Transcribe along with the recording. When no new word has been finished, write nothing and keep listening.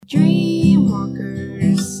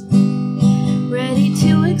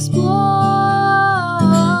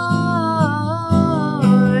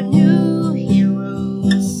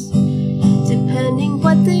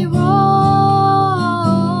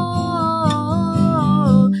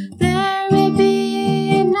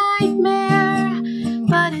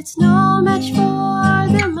it's no match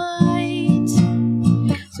for their might.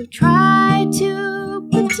 So try to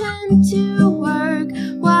pretend to work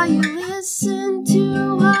while you listen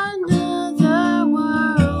to another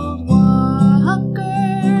world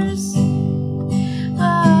walkers.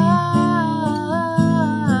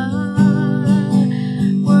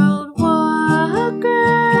 World walkers.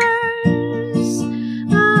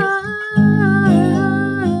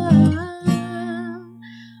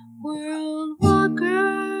 World walkers.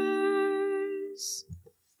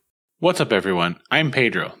 What's up, everyone? I'm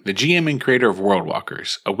Pedro, the GM and creator of World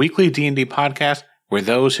Walkers, a weekly D&D podcast where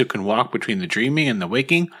those who can walk between the dreaming and the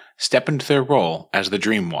waking step into their role as the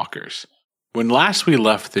Dream Walkers. When last we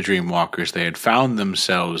left the Dream Walkers, they had found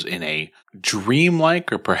themselves in a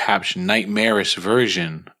dreamlike or perhaps nightmarish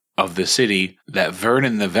version of the city that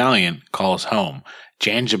Vernon the Valiant calls home.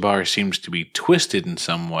 Janjabar seems to be twisted in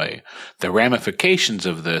some way. The ramifications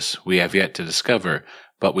of this we have yet to discover,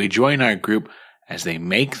 but we join our group as they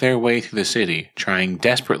make their way through the city, trying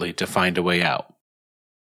desperately to find a way out.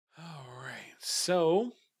 All right,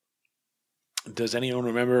 so does anyone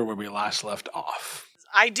remember where we last left off?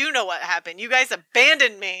 I do know what happened. You guys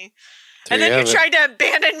abandoned me. There And then have you it. tried to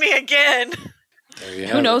abandon me again. There you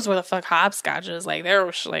Who have knows where the fuck Hopscotch is? Like,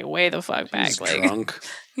 they're like way the fuck it. back. He's Like, drunk.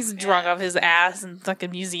 he's drunk off his ass in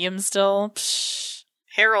fucking museum still. Psh.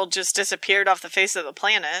 Harold just disappeared off the face of the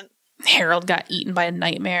planet. Harold got eaten by a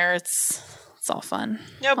nightmare. It's all fun.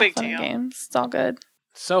 No All big fun and deal. games. It's all good.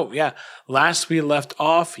 So, yeah, last we left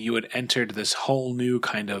off, you had entered this whole new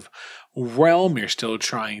kind of realm. You're still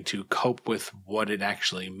trying to cope with what it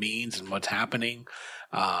actually means and what's happening.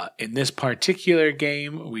 In this particular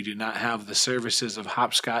game, we do not have the services of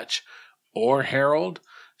Hopscotch or Harold,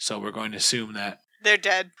 so we're going to assume that They're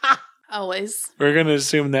dead. Always.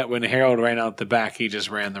 when Harold ran out the back, he just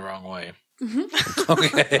ran the wrong way.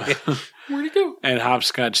 Okay. Where'd he go? And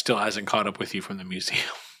Hopscotch still hasn't caught up with you from the museum.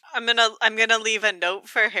 I'm gonna leave a note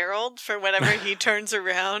for Harold for whenever he turns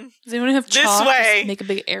around. Does anyone have This chalk? way. Just make a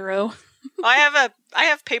big arrow. I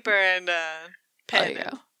have paper and There you pen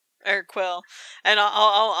go. or quill, and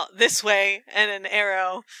I'll this way and an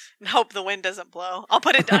arrow, and hope the wind doesn't blow. I'll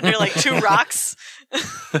put it under like 2 rocks.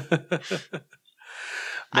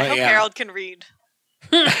 I hope Harold can read.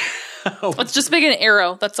 Let's just make an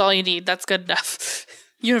arrow. That's all you need. That's good enough.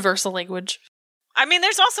 Universal language. I mean,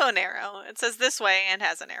 there's also an arrow. It says this way and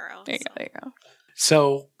has an arrow. There you go. There you go.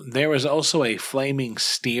 So there was also a flaming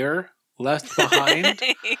steer left behind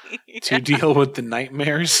to deal with the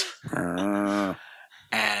nightmares. And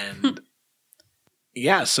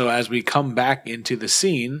yeah, so as we come back into the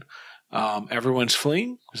scene, everyone's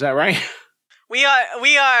fleeing. Is that right? We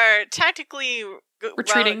are tactically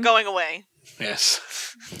Retreating. going away.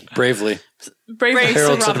 Yes. Bravely. Brave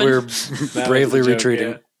Harold said Robin. we were That bravely was the joke,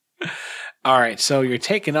 retreating. yeah. All right, so you're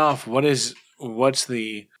taking off. What's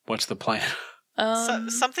the plan?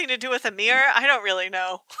 Something to do with a mirror? I don't really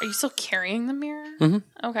know. Are you still carrying the mirror? Mhm.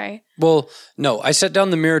 Okay. Well, no, I set down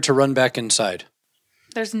the mirror to run back inside.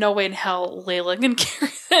 There's no way in hell Layla can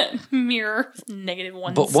carry that mirror.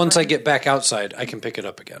 -1. But once I strength. get back outside, I can pick it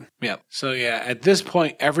up again. Yeah. So yeah, at this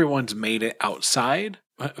point, everyone's made it outside.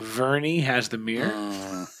 Vernie has the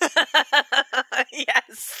mirror.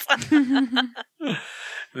 Yes.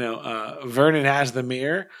 No, Vernon has the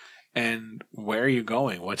mirror. And where are you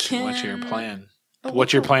going? What's your plan?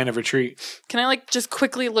 What's your plan of retreat? Can I like just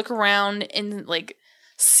quickly look around and like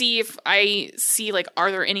see if I see like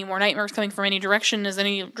are there any more nightmares coming from any direction? Does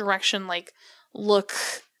any direction like look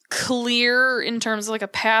clear in terms of like a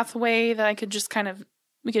pathway that I could just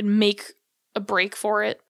we could make a break for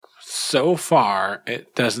it? So far,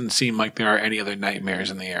 it doesn't seem like there are any other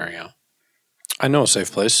nightmares in the area. I know a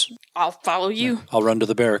safe place. I'll follow you. I'll run to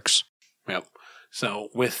the barracks. Yep. So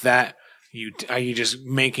with that, are you just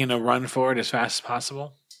making a run for it as fast as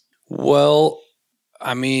possible? Well,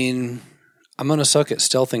 I mean, I'm going to suck at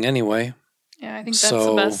stealthing anyway. Yeah, I think that's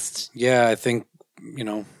the best. Yeah, I think,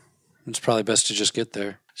 it's probably best to just get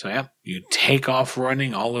there. So yeah, you take off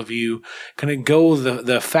running. All of you kind of go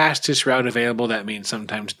the fastest route available. That means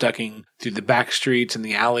sometimes ducking through the back streets and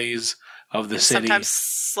the alleys of the city. Sometimes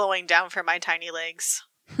slowing down for my tiny legs.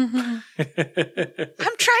 I'm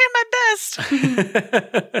trying my best.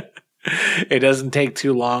 It doesn't take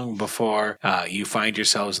too long before you find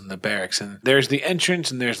yourselves in the barracks. And there's the entrance,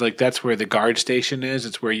 and that's where the guard station is.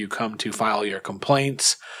 It's where you come to file your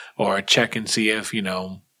complaints or check and see if,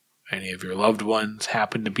 any of your loved ones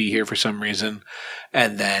happen to be here for some reason.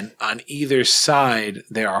 And then on either side,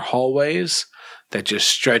 there are hallways that just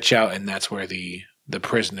stretch out, and that's where the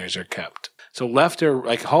prisoners are kept. So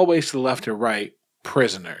hallways to the left or right,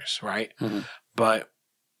 prisoners, right? Mm-hmm. But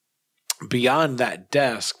beyond that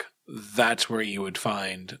desk, that's where you would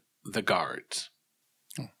find the guards.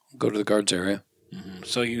 Go to the guards area.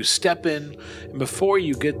 So you step in, and before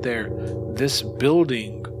you get there, this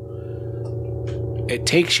building, it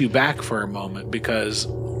takes you back for a moment because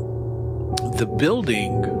the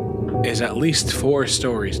building is at least 4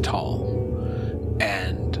 stories tall.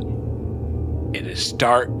 And it is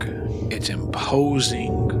dark, it's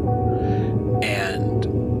imposing, and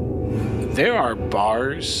there are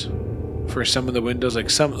bars for some of the windows, like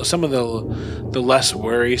some of the less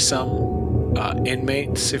worrisome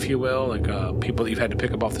inmates, if you will, like people that you've had to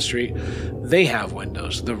pick up off the street. They have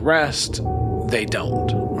windows. The rest, they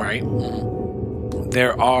don't, right?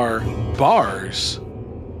 There are bars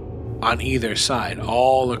on either side,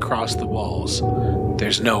 all across the walls.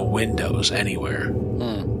 There's no windows anywhere.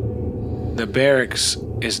 The barracks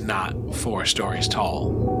is not 4 stories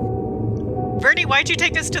tall. Vernie, why'd you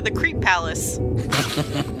take us to the Creep Palace?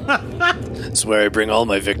 That's where I bring all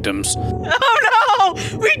my victims. Oh no!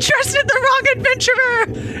 We trusted the wrong adventurer!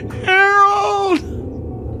 Harold!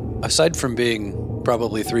 Aside from being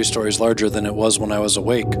probably 3 stories larger than it was when I was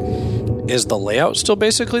awake, is the layout still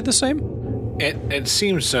basically the same? It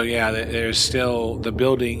seems so, yeah. There's still, the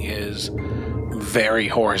building is very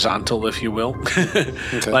horizontal, if you will.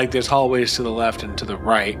 Okay. Like there's hallways to the left and to the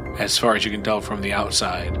right, as far as you can tell from the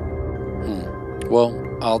outside.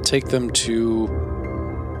 Well, I'll take them to...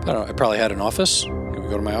 I don't know, I probably had an office. Can we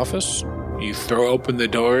go to my office? You throw open the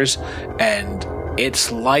doors, and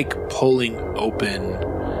it's like pulling open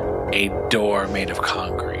a door made of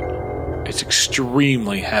concrete. It's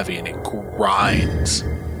extremely heavy, and it grinds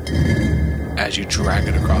as you drag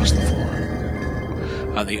it across the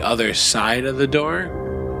floor. On the other side of the door,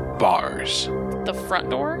 bars. The front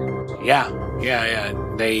door? Yeah.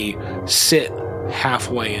 They sit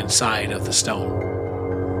halfway inside of the stone.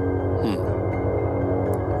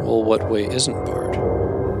 Well, what way isn't barred?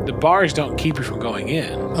 The bars don't keep you from going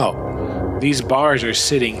in. Oh. These bars are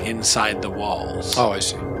sitting inside the walls. Oh, I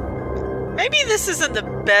see. Maybe this isn't the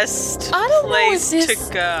best I don't place know if to this...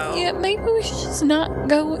 go. Yeah, maybe we should just not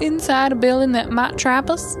go inside a building that might trap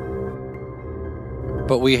us.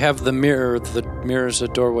 But we have the mirror. The mirror's a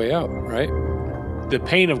doorway out, right? The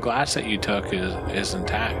pane of glass that you took is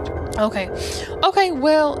intact. Okay,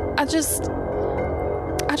 well, I just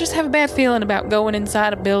have a bad feeling about going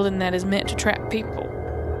inside a building that is meant to trap people.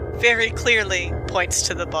 Very clearly points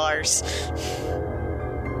to the bars.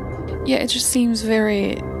 Yeah, it just seems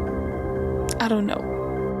very... I don't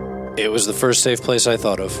know. It was the first safe place I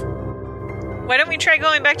thought of. Why don't we try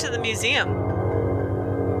going back to the museum?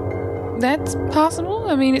 That's possible.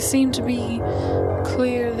 I mean, it seemed to be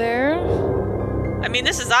clear there. I mean,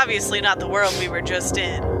 this is obviously not the world we were just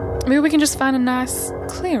in. Maybe we can just find a nice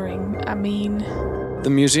clearing. I mean...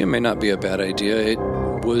 The museum may not be a bad idea. It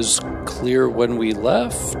was clear when we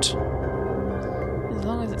left. As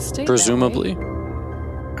long as it stays Presumably.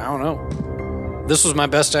 I don't know. This was my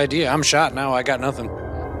best idea. I'm shot now. I got nothing.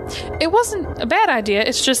 It wasn't a bad idea.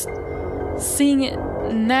 It's just seeing it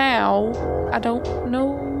now, I don't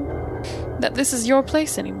know that this is your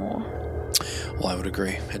place anymore. Well, I would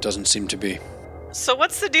agree. It doesn't seem to be. So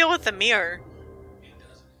what's the deal with the mirror?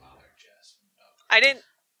 I didn't...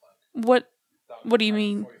 What do you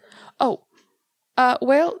mean? Oh,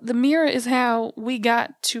 well, the mirror is how we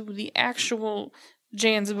got to the actual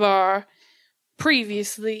Zanzibar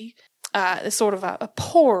previously. It's sort of a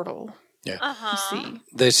portal, Yeah. you see.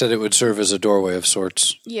 They said it would serve as a doorway of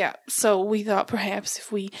sorts. Yeah, so we thought perhaps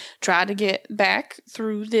if we tried to get back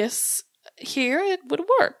through this here, it would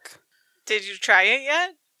work. Did you try it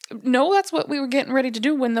yet? No, that's what we were getting ready to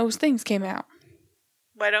do when those things came out.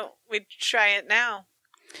 Why don't we try it now?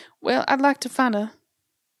 Well, I'd like to find a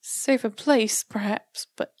safer place, perhaps,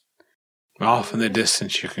 but... Off in the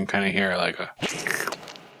distance, you can kind of hear like a...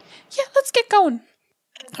 Yeah, let's get going.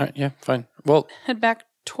 All right, yeah, fine. Well, Head back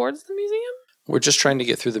towards the museum? we're just trying to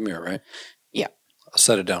get through the mirror, right? Yeah. I'll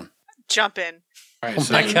set it down. Jump in. All right,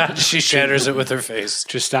 Oh my god, she shatters it with her face.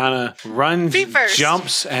 Tristana runs, Feet first.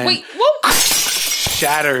 jumps, and Wait, whoa!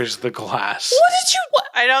 shatters the glass. What did you... What?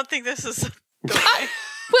 I don't think this is the way.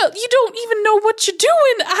 Well, you don't even know what you're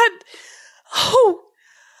doing.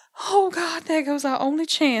 Oh God, there goes our only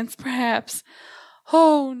chance, perhaps.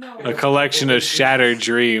 Oh no. A collection of shattered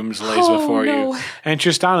dreams lays Oh, before no. you. And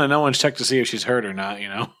Tristana, no one's checked to see if she's hurt or not, you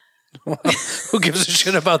know? Who gives a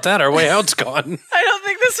shit about that? Our way out's gone. I don't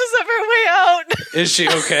think this was ever a way out. Is she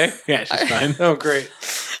okay? Yeah, she's fine. Oh, great.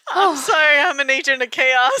 I'm sorry, I'm an agent of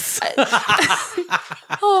chaos.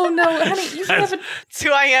 Oh no, honey, you haven't. It's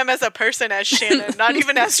who I am as a person, as Shannon, not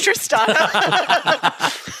even as Tristana.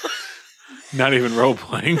 Not even role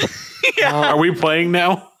playing. Yeah. Are we playing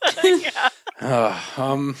now? Yeah.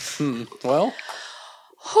 Well,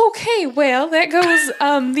 Okay, well, that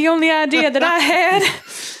goes the only idea that I had.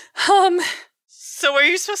 So were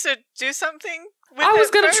you supposed to do something with I was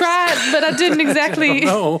it gonna first? try it, but I didn't exactly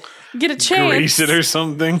no. get a chance. Grease it or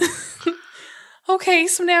something. Okay,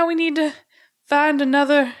 so now we need to find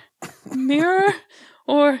another mirror,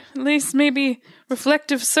 or at least maybe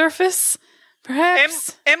reflective surface,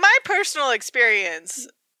 perhaps. In my personal experience,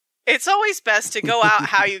 it's always best to go out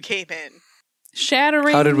how you came in.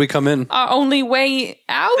 Shattering. How did we come in? Our only way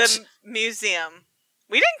out. The museum.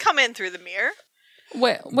 We didn't come in through the mirror.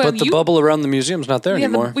 Well, But the bubble around the museum's not there yeah,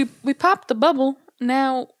 anymore. we popped the bubble.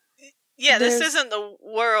 Now, Yeah, this There's- isn't the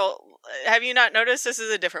world. Have you not noticed? This is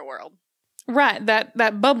a different world. right,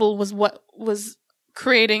 that bubble was what was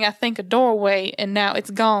creating, I think, a doorway, and now it's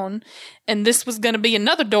gone. And this was going to be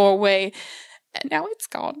another doorway, and now it's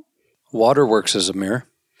gone. Waterworks is a mirror.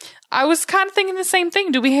 I was kind of thinking the same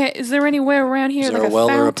thing. Is there anywhere around here Is there like a well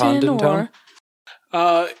or a fountain pond in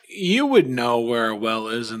town? You would know where a well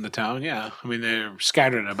is in the town, yeah. I mean, they're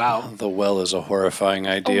scattered about. The well is a horrifying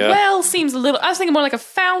A idea. well seems a little. I was thinking more like a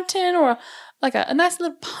fountain or like a nice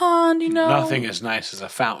little pond. You know, Nothing as nice as a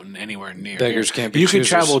fountain anywhere near. Beggars here. can't be You could choosers.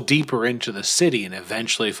 travel deeper into the city and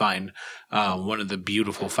eventually find one of the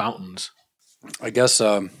beautiful fountains. I guess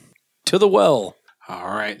to the well. All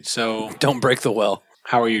right, so Don't break the well.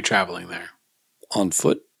 how are you traveling there? On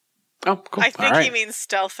foot? Oh, cool. I think All right. he means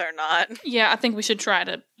stealth or not. Yeah, I think we should try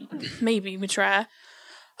to. Maybe we try.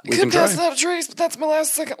 We can try. out a trace, but that's my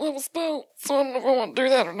last second level spell, so I don't know if I want to do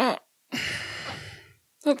that or not.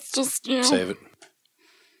 That's just Save it.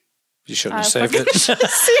 You shouldn't I have saved fucking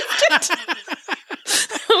it.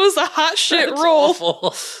 It was a hot shit roll.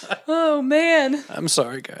 Awful. Oh man, I'm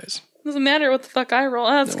sorry, guys. doesn't matter what the fuck I roll.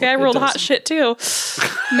 That's okay. I it rolled hot doesn't. shit too.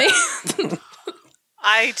 Man,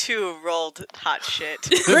 I too rolled hot shit.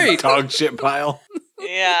 Great. Dog shit pile.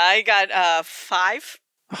 Yeah, I got 5.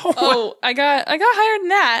 oh, I got higher than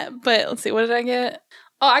that. But let's see, what did I get?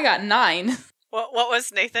 Oh, I got 9. What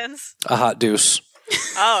was Nathan's? A hot deuce.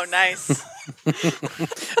 Oh, nice.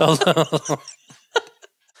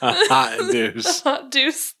 Hot deuce. Hot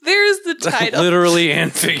deuce. There's the title. Literally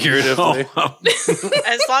and figuratively. Oh,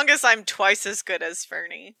 As long as I'm twice as good as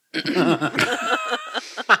Fernie. And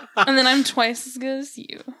then I'm twice as good as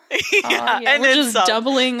you. Yeah, Yeah, and we're then just some.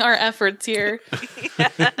 doubling our efforts here.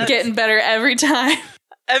 Getting better every time.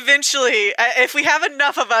 Eventually, if we have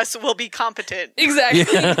enough of us, we'll be competent. Exactly.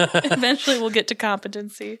 Eventually we'll get to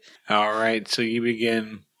competency. All right, so you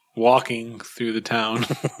begin walking through the town,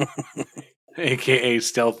 aka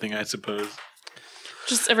stealthing, I suppose.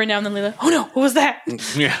 Just every now and then Leela, oh no, what was that?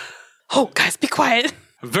 Yeah. Oh, guys, be quiet.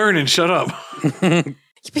 Vernon, shut up. You're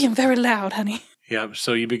being very loud, honey. Yep,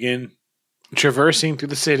 so you begin traversing through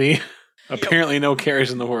the city. Apparently no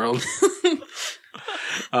cares in the world.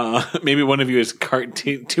 Maybe one of you is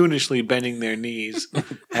cartoonishly bending their knees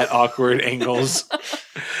at awkward angles.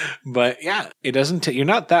 But yeah, it doesn't you're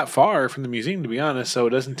not that far from the museum, to be honest, so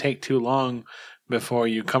it doesn't take too long before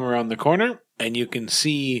you come around the corner and you can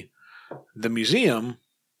see the museum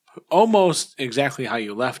almost exactly how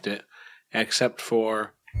you left it, except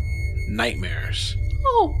for nightmares.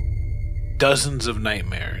 Oh, Dozens of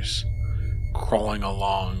nightmares crawling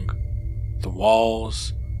along the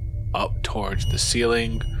walls, up towards the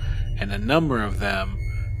ceiling, and a number of them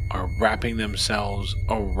are wrapping themselves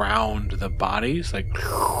around the bodies, like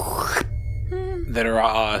that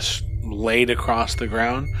are laid across the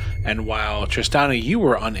ground. And while Tristana, you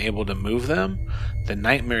were unable to move them, the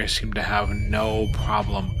nightmares seem to have no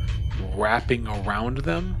problem wrapping around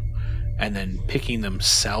them and then picking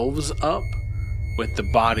themselves up with the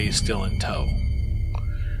bodies still in tow.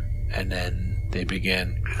 And then they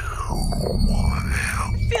begin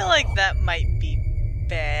I feel like that might be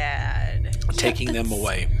bad. taking them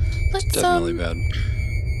away. let's Definitely bad.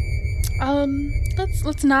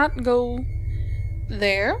 let's not go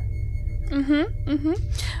there.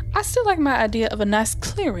 I still like my idea of a nice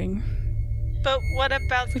clearing. But what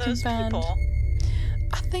about We can those find- people?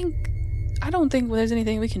 I don't think there's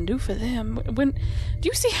anything we can do for them. Do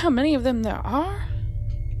you see how many of them there are?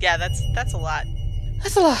 Yeah, that's a lot.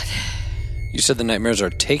 That's a lot. You said the nightmares are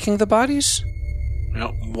taking the bodies? You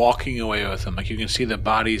know, walking away with them. Like you can see the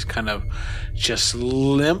bodies kind of just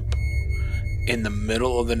limp in the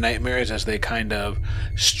middle of the nightmares as they kind of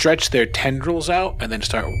stretch their tendrils out and then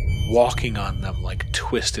start walking on them like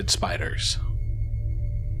twisted spiders.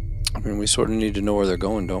 I mean, we sort of need to know where they're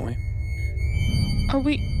going, don't we? Are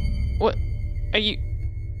we? What? Are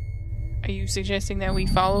you suggesting that we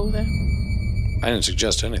follow them? I didn't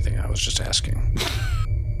suggest anything. I was just asking.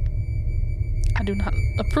 I do not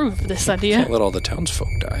approve of this idea. Can't let all the townsfolk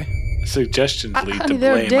die. Suggestions lead honey, to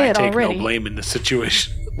they're blame. I dead take already. no blame in this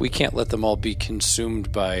situation. We can't let them all be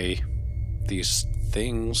consumed by these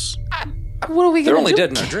things. What are we They're going to only do? dead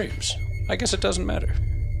in our dreams. I guess it doesn't matter.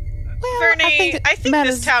 Well, Bernie, I think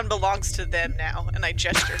matters. this town belongs to them now, and I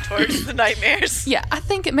gesture towards the nightmares. Yeah, I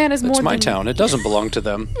think it matters more It's my than... town. It doesn't belong to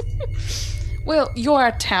them. Well, your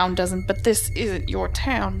town doesn't, but this isn't your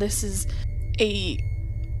town. This is a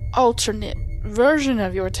alternate version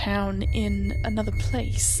of your town in another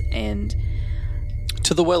place, and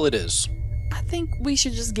To the well it is. I think we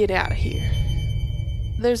should just get out of here.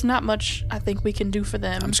 There's not much I think we can do for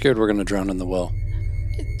them. I'm scared we're going to drown in the well.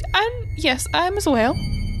 Yes, I'm as well.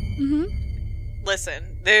 Mm-hmm.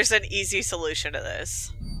 Listen, there's an easy solution to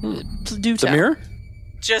this. Do The tell. mirror?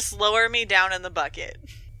 Just lower me down in the bucket.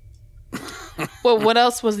 Well, what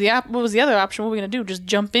else was what was the other option? What were we gonna do? Just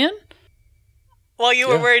jump in? Well, you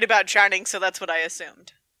were Yeah. worried about drowning, so that's what I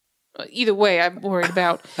assumed. Either way, I'm worried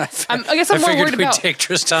about. I guess I'm I more figured worried we'd about. take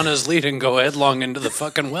Tristana's lead and go headlong into the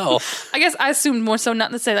fucking well. I guess I assumed more so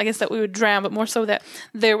not to say. I guess that we would drown, but more so that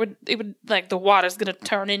it would like the water's gonna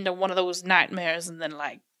turn into one of those nightmares and then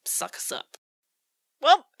like suck us up.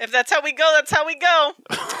 Well, if that's how we go, that's how we go.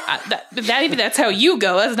 Maybe that's how you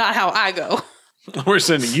go. That's not how I go. We're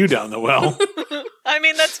sending you down the well. I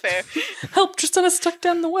mean, that's fair. Help! Tristan is stuck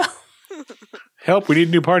down the well. Help, we need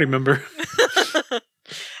a new party member.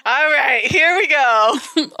 All right, here we go.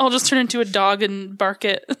 I'll just turn into a dog and bark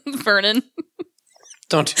at Vernon.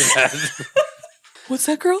 Don't do that. What's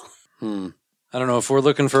that, girl? I don't know. If we're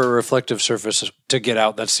looking for a reflective surface to get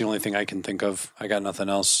out, that's the only thing I can think of. I got nothing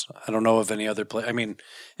else. I don't know of any other place. I mean,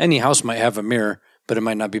 any house might have a mirror, but it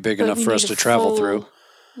might not be big But enough we for us need to a travel through.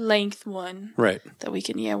 Length one Right. that we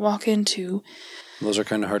can walk into. Those are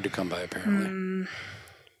kind of hard to come by, apparently.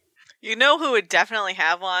 You know who would definitely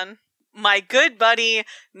have one? My good buddy,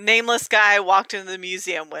 nameless guy I walked into the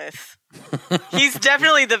museum with. He's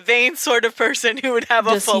definitely the vain sort of person who would have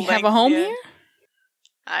a Does full he have a home mirror. here?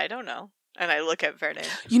 I don't know. And I look at Vernon.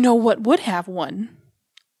 You know what would have one?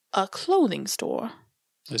 A clothing store.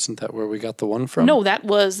 Isn't that where we got the one from? No, that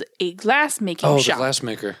was a glass making Oh, the shop.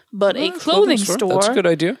 glassmaker. But a clothing store That's a good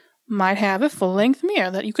idea. might have a full length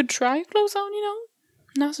mirror that you could try your clothes on,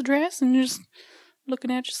 nice dress, and you're just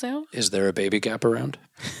looking at yourself. Is there a baby gap around?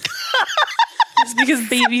 It's because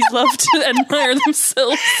babies love to admire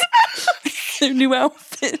themselves. Their new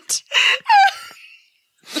outfit.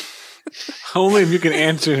 Only if you can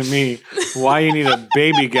answer to me why you need a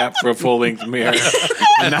baby gap for a full-length mirror,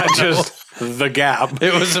 and not just the gap.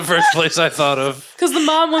 It was the first place I thought of. Because the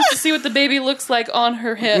mom wants to see what the baby looks like on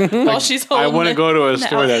her hip while she's holding I want to it. go to a No.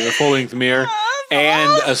 store that has a full-length mirror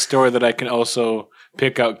and a store that I can also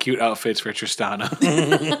pick out cute outfits for Tristana.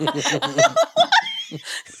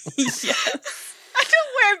 Yes. I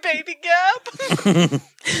don't wear baby gap.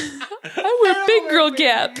 I wear big girl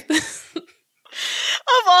gap.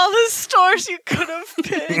 Of all the stores you could have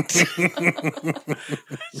picked.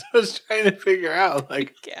 I was trying to figure out,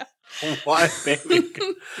 like, Gap. why baby?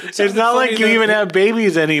 It's not like you even have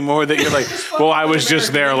babies anymore that you're like, well, I was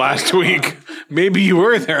just there last week. Maybe you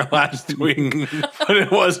were there last week, but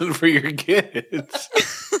it wasn't for your kids.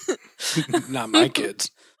 Not my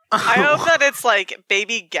kids. I hope that it's like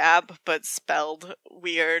baby gap, but spelled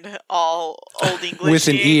weird, all old English. With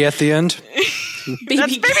an E at the end?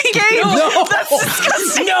 That's baby game. No. That's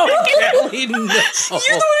disgusting. No, Kelly, no. You're the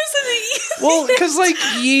one who said the Well, because like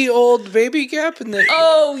ye old baby gap and the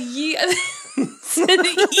Oh, yeah. Said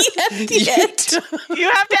the E at the end.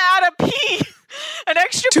 You have to add a P. An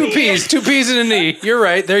extra two P. P's and an E. You're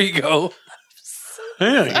right. There you go.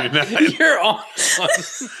 Yeah, you're not. You're on.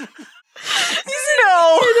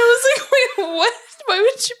 No. And I was like, wait, what? Why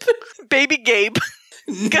would you put... Baby Gabe.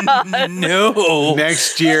 God. No.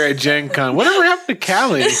 Next year at Gen Con. Whatever happened to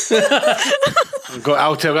Callie?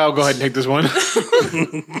 I'll go ahead and take this one.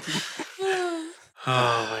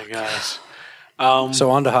 Oh my gosh.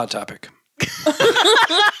 So on to Hot Topic.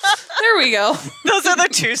 There we go. Those are the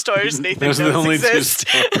two stores Nathan Those are the knows only exist.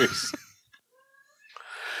 two stores.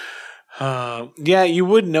 Yeah, you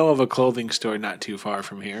would know of a clothing store not too far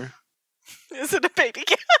from here. Is it a baby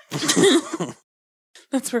Gabe?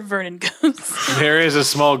 That's where Vernon goes. There is a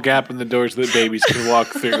small gap in the doors that babies can walk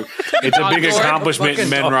through. It's a big Dog door. accomplishment in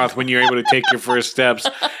Fucking dog. Menroth when you're able to take your first steps,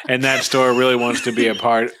 and that store really wants to be a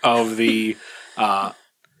part of the, of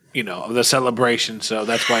the celebration. So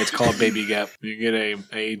that's why it's called Baby Gap. You get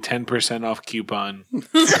a 10% off coupon.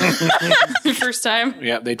 First time.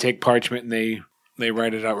 Yeah, they take parchment and they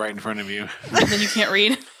write it out right in front of you. And then you can't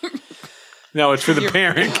read. No, it's for the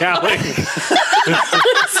parent, Callie.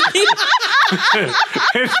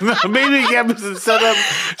 The baby camp is set up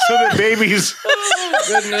so that babies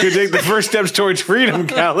can take the first steps towards freedom,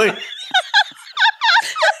 Callie. The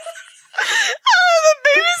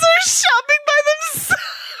babies are shopping by themselves.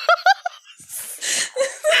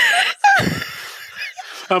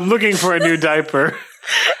 I'm looking for a new diaper.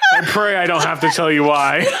 I pray I don't have to tell you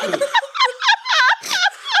why.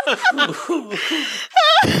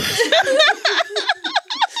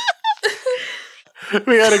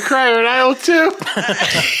 We gotta cry in aisle 2.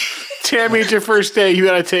 Tammy, it's your first day. You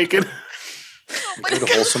gotta take it. Good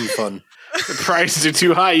wholesome fun. The prices are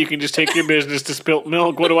too high. You can just take your business to spilt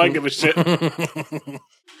milk. What do I give a shit?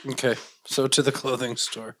 Okay, so to the clothing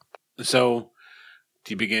store. So,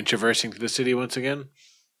 do you begin traversing through the city once again?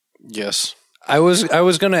 Yes. I was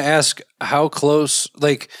going to ask how close,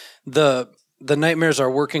 like, the nightmares are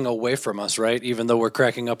working away from us, right? Even though we're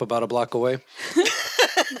cracking up about a block away?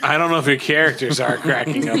 I don't know if your characters are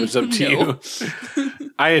cracking up. It's up to you.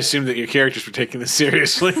 I assume that your characters were taking this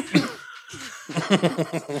seriously.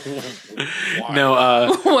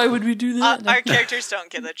 No, Why would we do that? Our characters don't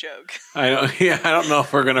get the joke. I don't know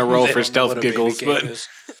if we're gonna roll They for don't know what stealth a baby giggles, game is.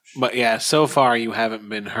 but yeah, so far you haven't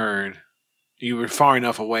been heard. You were far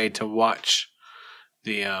enough away to watch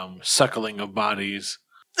the suckling of bodies.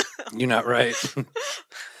 You're not right.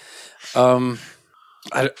 I'm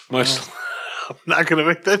not gonna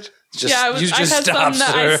make that. Just, yeah, you just had stop, some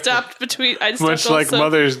that sir. I stopped between. I stopped Much like also.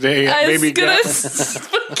 Mother's Day, I was baby gonna cat.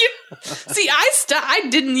 see. I stopped. I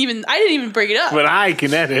didn't even bring it up. But I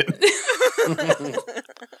can edit.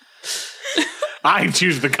 I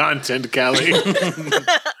choose the content, Callie.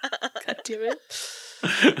 God damn it!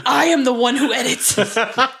 I am the one who edits. I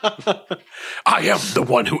am the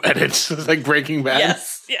one who edits. It's like Breaking Bad.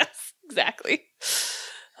 Yes, exactly.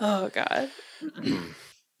 Oh God.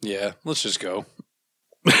 Yeah, let's just go.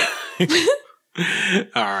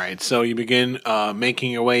 All right, so you begin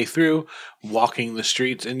making your way through, walking the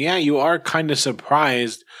streets, and yeah, you are kind of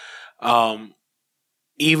surprised,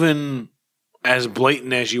 even as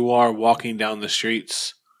blatant as you are walking down the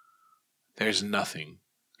streets, there's nothing.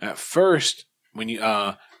 At first, when you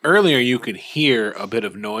earlier you could hear a bit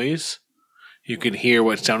of noise. You could hear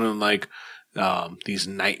what sounded like these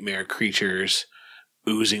nightmare creatures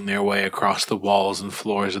oozing their way across the walls and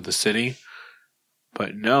floors of the city.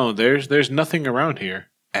 But no, there's nothing around here.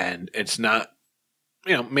 And it's not,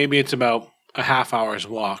 maybe it's about a half hour's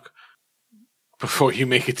walk before you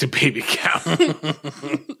make it to Baby Cow.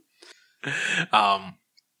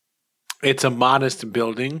 It's a modest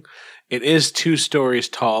building. It is 2 stories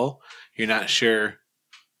tall. You're not sure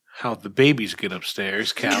how the babies get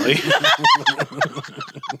upstairs, Callie.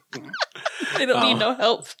 They don't need no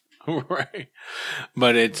help. Right.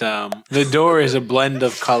 But it's the door is a blend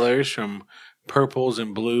of colors from purples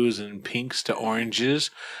and blues and pinks to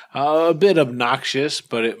oranges. A bit obnoxious,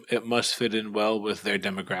 but it must fit in well with their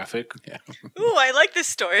demographic. Yeah. Ooh, I like this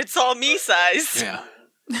store. It's all me size. Yeah.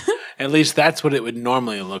 At least that's what it would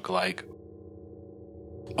normally look like.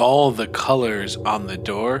 All the colors on the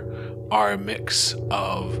door are a mix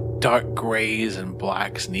of dark grays and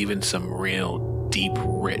blacks and even some real deep,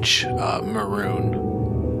 rich maroon.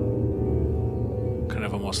 Kind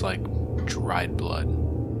of almost like dried blood.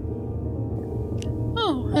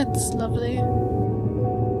 Oh, that's lovely.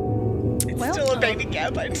 It's still a baby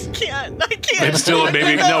gap. I just can't. I can't. It's still a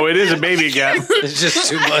baby. No, it is a baby gap. It's just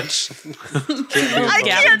too much. I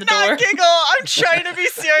Gap in can't the not door. giggle. I'm trying to be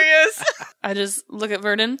serious. I just look at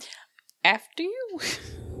Vernon. After you.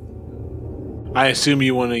 I assume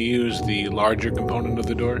you want to use the larger component of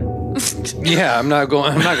the door. Yeah, I'm not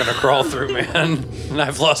going to crawl through, man. And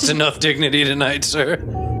I've lost enough dignity tonight, sir.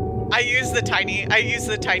 I use the tiny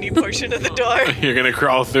portion of the door. You're gonna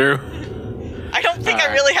crawl through. I don't think All I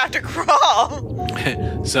right. really have to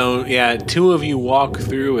crawl. So yeah, 2 of you walk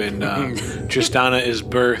through, and Tristana is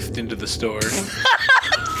birthed into the store.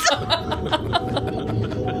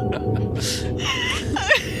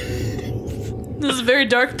 This is a very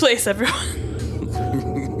dark place, everyone.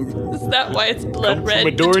 Is that why it's blood Come red? from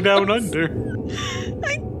a door down under.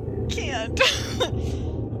 I can't.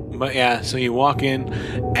 But yeah, so you walk in,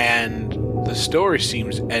 and the store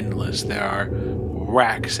seems endless. There are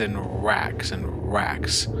racks and racks and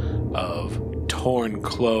racks of torn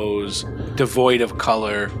clothes, devoid of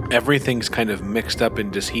color. Everything's kind of mixed up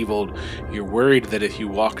and disheveled. You're worried that if you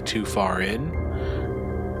walk too far in,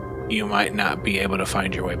 you might not be able to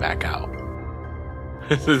find your way back out.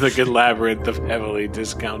 This is like a labyrinth of heavily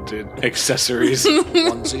discounted accessories.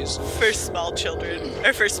 Onesies. For small children.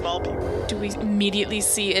 Or for small people. Do we immediately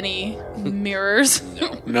see any mirrors?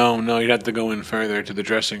 No, you'd have to go in further to the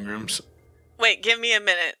dressing rooms. Wait, give me a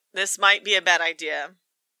minute. This might be a bad idea.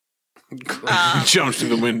 Jumps through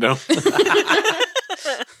the window.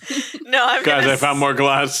 No, Guys, I found more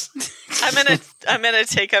glass. I'm gonna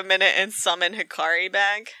take a minute and summon Hikari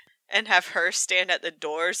back and have her stand at the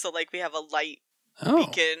door so like we have a light Oh,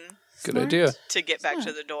 beacon good idea. to get back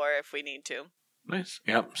to the door if we need to. Nice.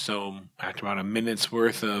 Yep. So after about a minute's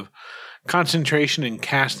worth of concentration and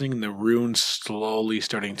casting, the runes slowly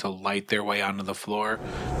starting to light their way onto the floor.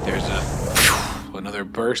 There's another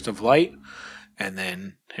burst of light, and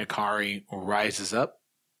then Hikari rises up.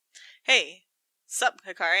 Hey, sup,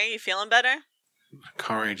 Hikari? You feeling better?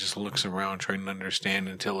 Hikari just looks around trying to understand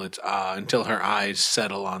until her eyes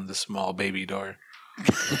settle on the small baby door.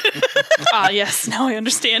 Ah, yes. Now I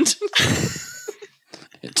understand.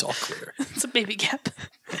 It's all clear. It's a baby gap.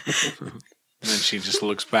 And then she just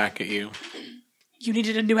looks back at you. You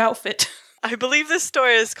needed a new outfit. I believe this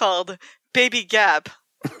story is called Baby Gap,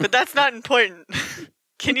 but that's not important.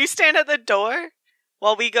 Can you stand at the door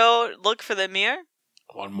while we go look for the mirror?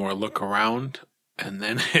 One more look around, and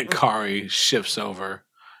then Hikari shifts over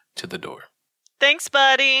to the door. Thanks,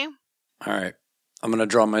 buddy. All right. I'm going to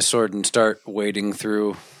draw my sword and start wading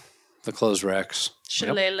through the clothes racks.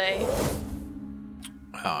 Shillelagh.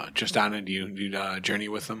 Tristana, do you journey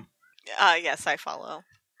with them? Yes, I follow.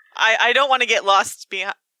 I don't want to get lost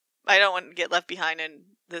behind. I don't want to get left behind in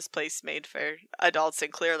this place made for adults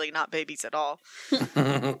and clearly not babies at all.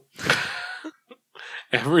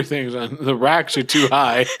 Everything's on the racks are too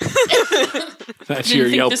high. That's Didn't your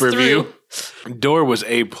think Yelp this review. Door was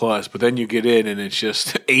A+, but then you get in and it's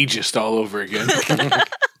just ageist all over again.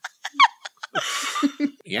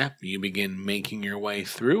 Yeah, you begin making your way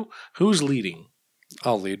through. Who's leading?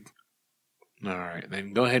 I'll lead. All right,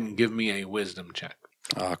 then go ahead and give me a wisdom check.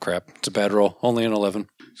 Oh, crap. It's a bad roll. Only an 11.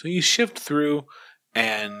 So you shift through,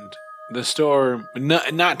 and the store,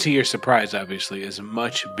 not to your surprise, obviously, is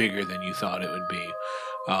much bigger than you thought it would be.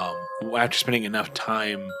 After spending enough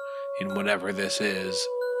time in whatever this is,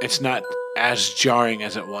 it's not as jarring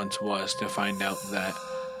as it once was to find out that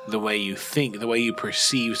the way you think, the way you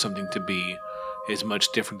perceive something to be, is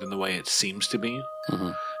much different than the way it seems to be.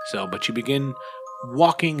 Mm-hmm. So, but you begin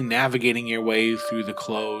walking, navigating your way through the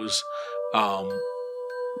clothes,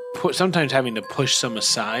 sometimes having to push some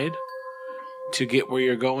aside to get where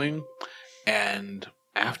you're going. And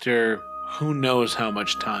after who knows how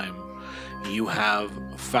much time, you have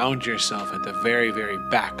found yourself at the very, very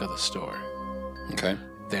back of the store. Okay.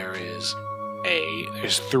 There's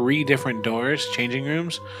 3 different doors, changing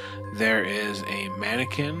rooms. There is a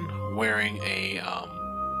mannequin wearing a,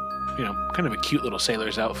 kind of a cute little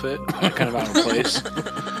sailor's outfit, kind of out of place.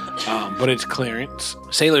 But it's clearance.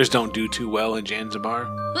 Sailors don't do too well in Zanzibar,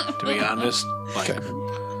 to be honest. Like,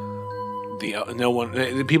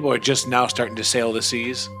 the people are just now starting to sail the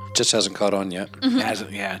seas. Just hasn't caught on yet. Mm-hmm. It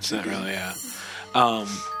hasn't. Yeah, it's not really. Yeah,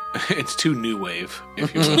 it's too new wave,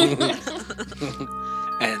 if you will.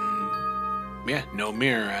 And yeah, no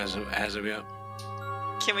mirror as of yet.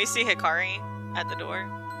 Can we see Hikari at the door?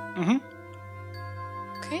 Mm-hmm.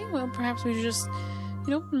 Okay, well, perhaps we should just,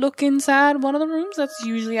 look inside one of the rooms. That's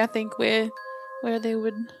usually, I think, where they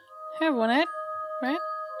would have one at, right?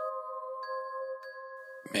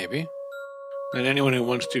 Maybe. And anyone who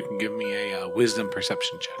wants to can give me a wisdom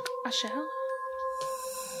perception check. I shall.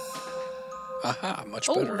 Aha, much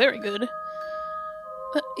Oh, better. very good.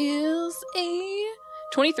 That is a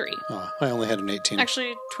 23. Oh, I only had an 18.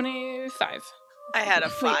 Actually, 25. I had a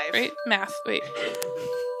 5. Wait, right? Math. Wait.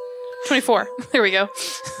 24. There we go.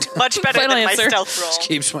 Much better Final than answer. my stealth roll. Just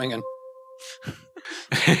keep swinging.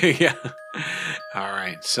 Yeah. All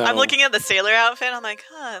right. So I'm looking at the sailor outfit. I'm like,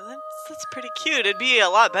 that's pretty cute. It'd be a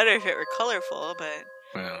lot better if it were colorful, but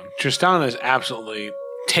Tristana is absolutely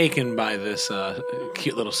taken by this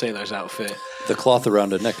cute little sailor's outfit. The cloth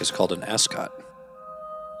around her neck is called an ascot.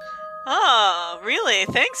 oh, really?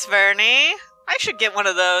 Thanks, Vernie. I should get one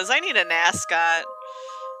of those. I need an ascot. I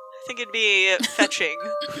think it'd be fetching.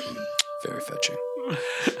 Very fetching.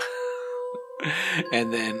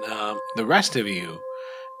 And then the rest of you,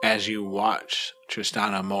 as you watch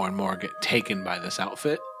Tristana more and more get taken by this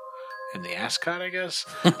outfit and the ascot, I guess,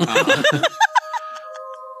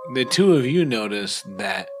 the two of you notice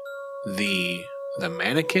that the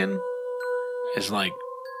mannequin is like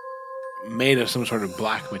made of some sort of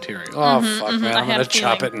black material. Oh, fuck, man. I I'm had going a to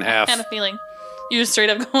chop feeling. it in half. I had a feeling. You just straight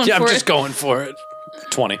up going Yeah, for I'm it. just going for it.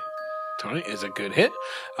 20. 20 is a good hit.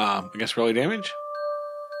 I guess roll your damage.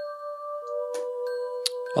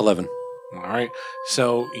 11. All right.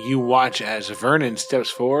 So you watch as Vernon steps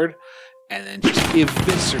forward and then just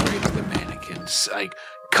eviscerates the mannequin. Like,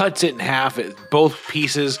 cuts it in half. Both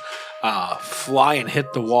pieces fly and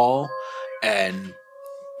hit the wall, and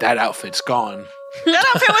that outfit's gone. That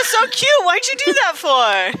outfit was so cute. Why'd you do that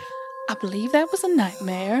for? I believe that was a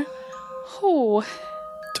nightmare. Oh,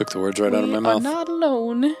 Took the words right out of my we are mouth. not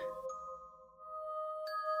alone.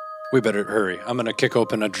 We better hurry. I'm going to kick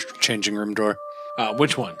open a changing room door.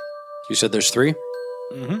 Which one? You said there's 3?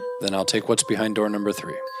 Mm-hmm. Then I'll take what's behind door number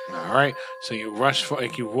 3. All right. So you rush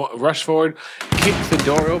rush forward, kick the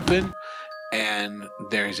door open, and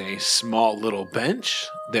there's a small little bench.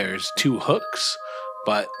 There's 2 hooks,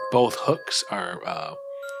 but both hooks are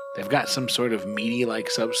they've got some sort of meaty-like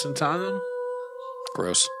substance on them.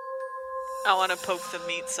 Gross. I want to poke the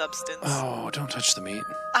meat substance. Oh, don't touch the meat.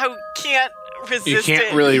 I can't resist You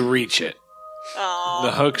can't it. really reach it. Oh.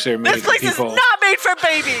 The hooks are made This for place people. is not made for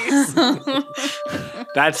babies.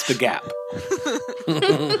 That's the gap.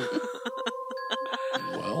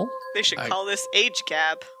 Well, They should call this age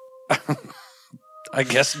gap. I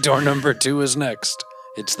guess door number 2 is next.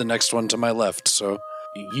 It's the next one to my left, so...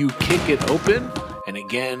 You kick it open, and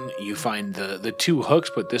again, you find the 2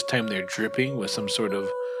 hooks, but this time they're dripping with some sort of,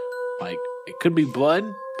 like, it could be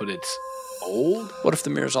blood, but it's old. What if the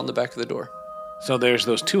mirror's on the back of the door? So there's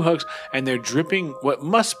those 2 hooks, and they're dripping what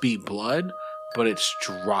must be blood, but it's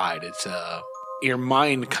dried. It's your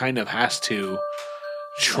mind kind of has to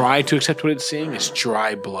try to accept what it's seeing. It's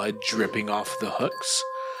dry blood dripping off the hooks,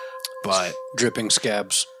 but Dripping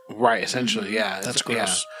scabs. right, essentially, yeah, That's yeah.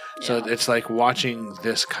 gross. So it's like watching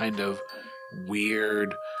this kind of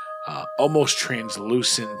weird, almost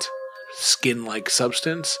translucent skin-like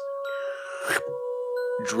substance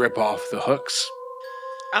drip off the hooks.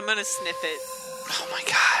 I'm gonna sniff it. Oh my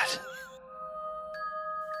god.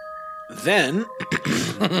 Then,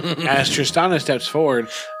 as Tristana steps forward,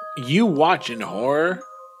 you watch in horror,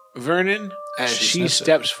 Vernon, as She she sniffs it.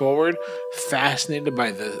 steps forward, fascinated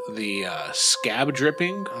by the scab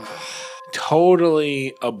dripping,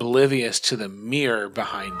 totally oblivious to the mirror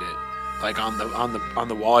behind it, like on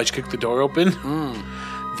the wall. As you kick the door open,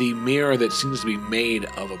 the mirror that seems to be made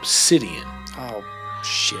of obsidian, Oh,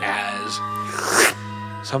 shit. as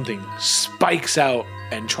something spikes out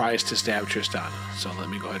and tries to stab Tristana. So let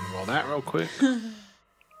me go ahead and roll that real quick.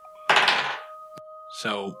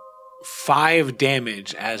 So 5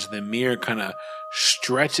 damage as the mirror kind of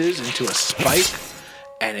stretches into a spike,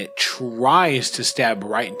 and it tries to stab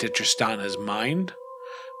right into Tristana's mind,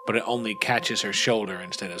 but it only catches her shoulder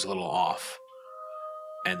instead, is a little off.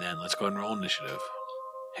 And then let's go ahead and roll initiative.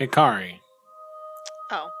 Hikari.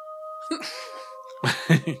 Oh.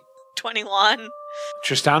 21.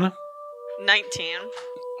 Tristana. 19.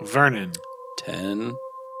 Vernon. 10.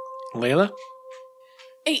 Layla.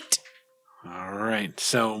 8. All right.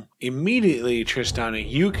 So immediately, Tristana,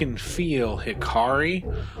 you can feel Hikari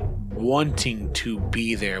wanting to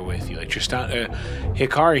be there with you. Like Tristana,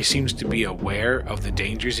 Hikari seems to be aware of the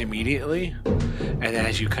dangers immediately, and then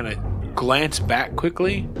as you kind of glance back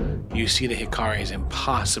quickly, you see that Hikari is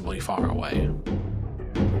impossibly far away.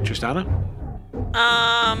 Tristana.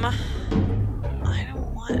 I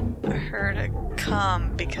don't want her to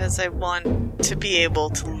come because I want to be able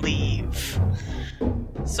to leave.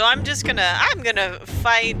 So I'm gonna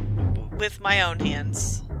fight with my own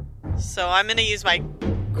hands. So I'm gonna use my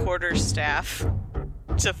quarterstaff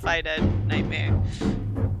to fight a nightmare.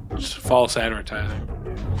 Just false advertising.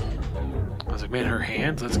 I was like, man, her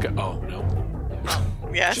hands. Let's go. Oh no.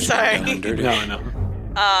 Yeah, sorry. No.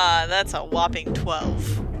 That's a whopping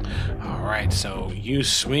 12. All right, so you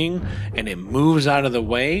swing, and it moves out of the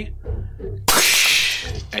way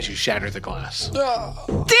as you shatter the glass. Damn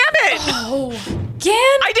it! Oh, again?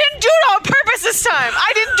 I didn't do it on purpose this time.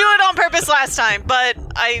 I didn't do it on purpose last time, but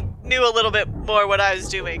I knew a little bit more what I was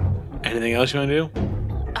doing. Anything else you want to do?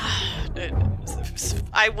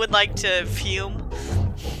 I would like to fume.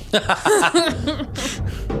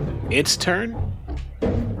 Its turn.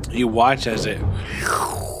 You watch as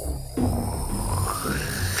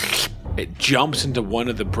it jumps into one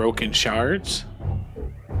of the broken shards,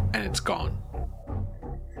 and it's gone.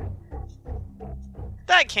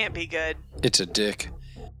 That can't be good. It's a dick.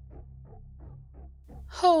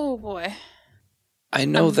 Oh, boy. I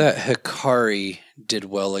know that Hikari did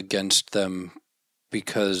well against them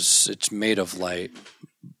because it's made of light.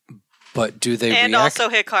 But do they And react?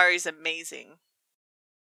 also Hikari's amazing.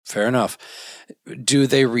 Fair enough. Do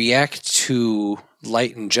they react to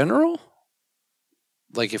light in general?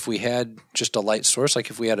 Like if we had just a light source, like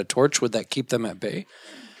if we had a torch, would that keep them at bay?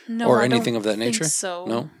 No, Or I anything don't of that think nature? So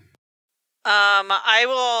No? I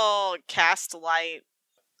will cast light.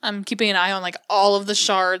 I'm keeping an eye on like all of the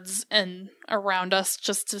shards and around us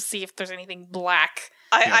just to see if there's anything black.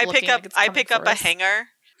 I looking pick up like it's I coming pick up for a us. hanger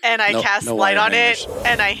and I No- cast no light wire on it hangers.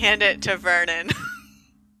 and I hand it to Vernon.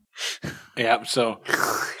 Yep. So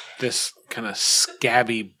this kind of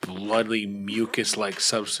scabby, bloody, mucus-like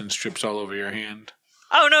substance drips all over your hand.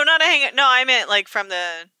 Oh, no, not a hanger. No, I meant like from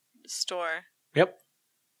the store. Yep.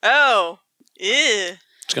 Oh. Ew.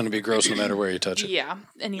 It's going to be gross no matter where you touch it. Yeah,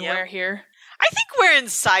 anywhere here. I think we're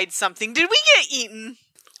inside something. Did we get eaten?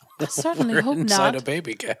 I certainly We're hope inside not. a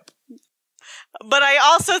baby cap. But I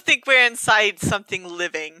also think we're inside something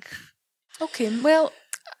living. Okay, well,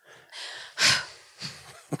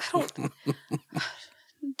 I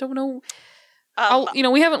don't know.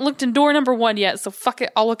 We haven't looked in door number 1 yet, so fuck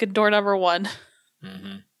it. I'll look at door number 1.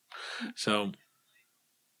 Mm-hmm. So,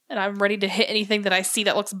 And I'm ready to hit anything that I see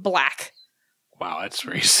that looks black. wow, that's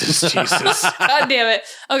racist. Jesus. God damn it.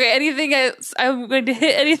 Okay, I'm going to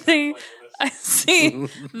hit anything I see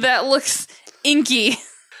that looks inky.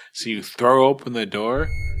 So you throw open the door,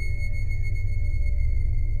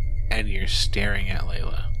 and you're staring at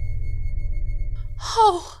Layla.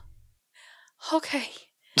 Oh, okay.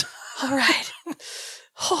 All right.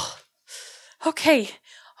 Oh, okay.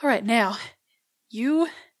 All right, now, you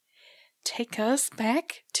take us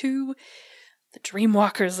back to the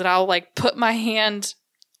Dreamwalkers that I'll, put my hand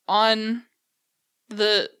on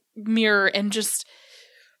the mirror and just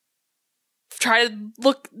try to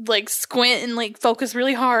look, squint and, focus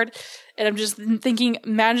really hard. And I'm just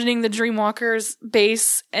imagining the Dreamwalkers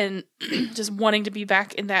base and just wanting to be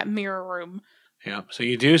back in that mirror room. Yeah. So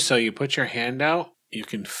you do so. You put your hand out. You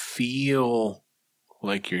can feel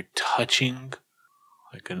like you're touching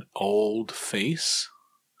an old face.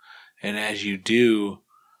 And as you do,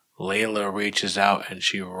 Layla reaches out and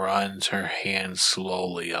she runs her hand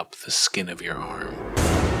slowly up the skin of your arm.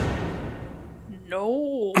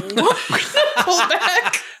 No. Pull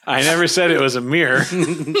back. I never said it was a mirror.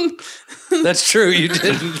 That's true. You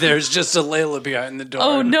didn't. There's just a Layla behind the door.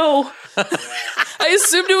 Oh, no. I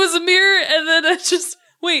assumed it was a mirror, and then I just...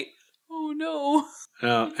 Wait. Oh, no.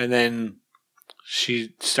 And then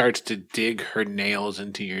she starts to dig her nails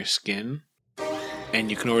into your skin. And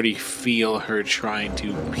you can already feel her trying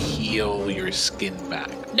to peel your skin back.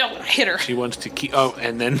 No, I hit her. She wants to keep... Oh,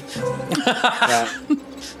 and then...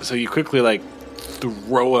 so you quickly,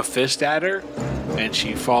 throw a fist at her, and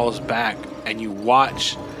she falls back. And you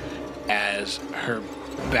watch as her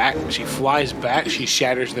back... She flies back. She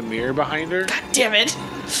shatters the mirror behind her. God damn it.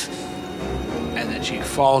 And then she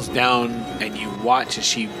falls down, and you watch as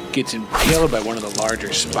she gets impaled by one of the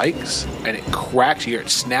larger spikes. And it cracks. You hear it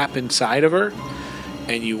snap inside of her.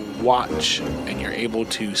 And you watch, and you're able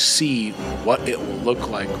to see what it will look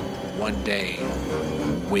like one day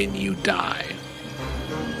when you die.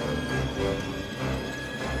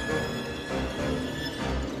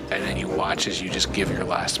 And then you watch as you just give your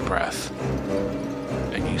last breath,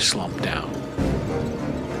 and you slump down.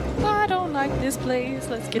 I don't like this place.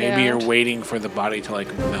 Let's get out. Maybe you're waiting for the body to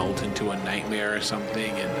melt into a nightmare or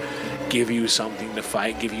something, and give you something to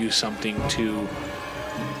fight, give you something to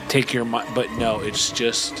take your mind, but no, it's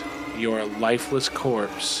just your lifeless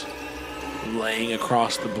corpse laying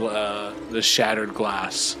across the shattered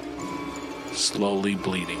glass, slowly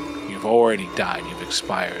bleeding. You've already died. You've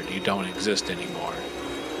expired. You don't exist anymore.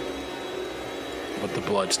 But the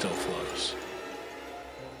blood still flows.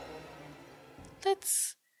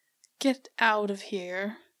 Let's get out of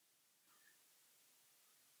here.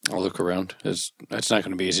 I'll look around. It's not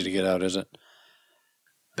going to be easy to get out, is it?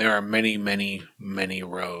 There are many, many, many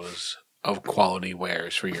rows of quality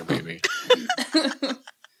wares for your baby.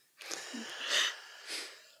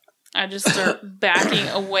 I just start backing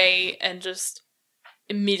away and just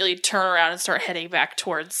immediately turn around and start heading back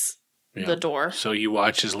towards the door. So you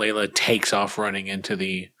watch as Layla takes off running into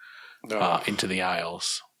the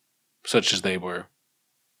aisles, such as they were.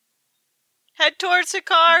 Head towards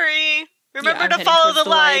Hikari. Remember I'm to heading follow towards the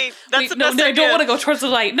light. That's Wait, the no, best no, I idea. don't want to go towards the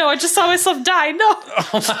light. No, I just saw myself die. No.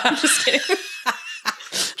 I'm just kidding.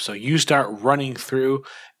 So you start running through,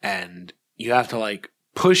 and you have to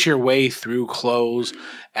push your way through clothes.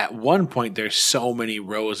 At one point, there's so many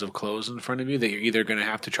rows of clothes in front of you that you're either going to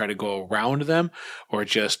have to try to go around them or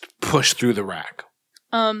just push through the rack.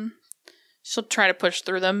 She'll try to push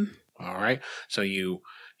through them. All right. So you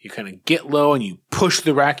kind of get low and you push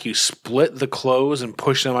the rack. You split the clothes and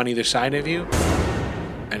push them on either side of you.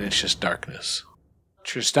 And it's just darkness.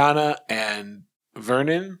 Tristana and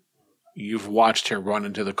Vernon, you've watched her run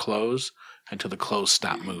into the clothes until the clothes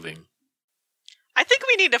stop moving. I think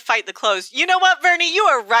we need to fight the clothes. You know what, Vernie? You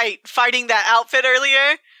are right. Fighting that outfit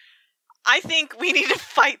earlier. I think we need to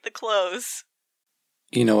fight the clothes.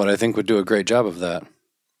 You know what I think would do a great job of that?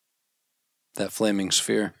 That flaming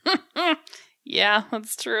sphere. Yeah,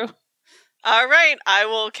 that's true. All right, I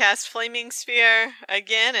will cast Flaming Sphere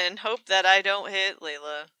again and hope that I don't hit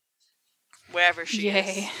Layla. Wherever she is.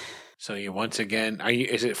 Yay. So you once again,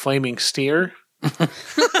 is it flaming steer? Is it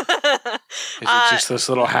just this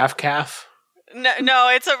little half calf? No,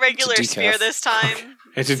 it's a regular decaf. spear this time.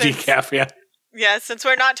 It's a Since- decaf, yeah. Yeah, since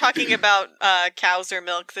we're not talking about cows or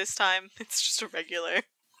milk this time, it's just a regular.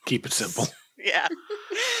 Keep it simple. Yeah.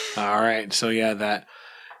 All right. So yeah, that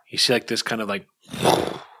you see like this kind of like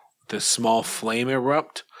this small flame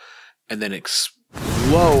erupt and then explode.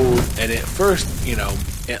 And at first,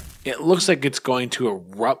 it looks like it's going to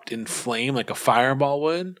erupt in flame like a fireball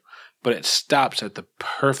would, but it stops at the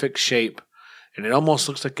perfect shape. And it almost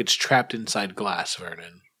looks like it's trapped inside glass,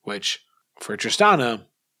 Vernon, which for Tristana,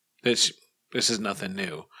 this is nothing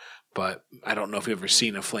new. But I don't know if you've ever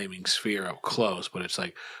seen a flaming sphere up close, but it's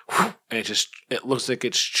like, whew, and it looks like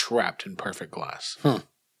it's trapped in perfect glass. All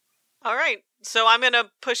right. So I'm going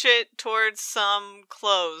to push it towards some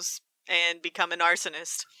clothes and become an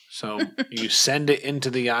arsonist. So you send it into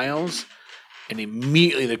the aisles, and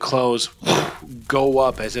immediately the clothes go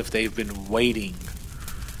up as if they've been waiting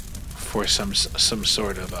for some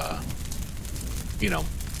sort of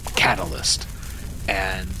catalyst.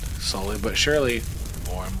 And slowly but surely,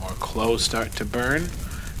 more and more clothes start to burn.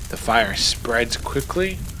 The fire spreads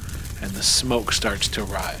quickly, and the smoke starts to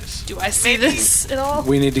rise. Do I see Maybe- this at all?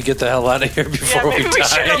 We need to get the hell out of here before maybe we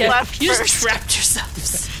should die. have left you first. just trapped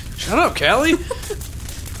yourselves. Shut up, Callie.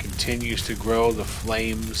 Continues to grow. The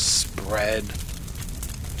flames spread.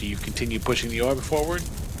 Do you continue pushing the orb forward?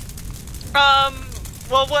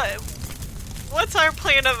 Well, what's our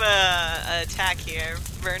plan of attack here,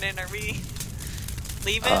 Vernon? Are we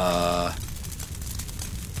leaving?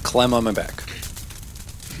 Climb on my back.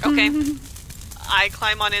 Okay. I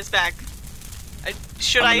climb on his back.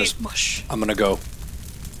 Should I? I'm gonna go.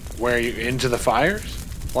 Where are you? Into the fires?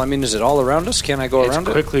 Well, I mean, is it all around us? Can I go It's around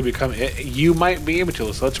it? quickly become. You might be able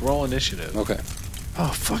to. So let's roll initiative. Okay.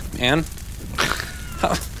 Oh, fuck, man.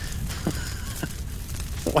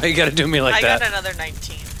 Why you gotta do me like I that? got another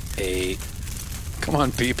 19. 8. Come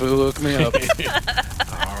on, people, hook me up.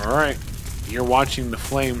 All right. You're watching the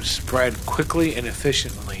flames spread quickly and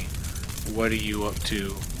efficiently. What are you up to,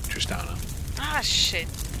 Tristana? Ah, shit.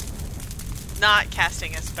 Not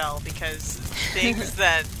casting a spell because things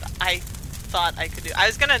that I thought I could do. I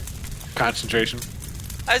was gonna Concentration.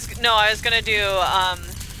 I was gonna do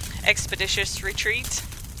expeditious retreat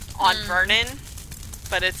on Vernon,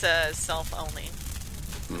 but it's a self only.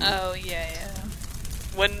 Oh, yeah.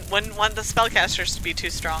 Wouldn't want the spellcasters to be too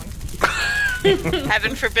strong.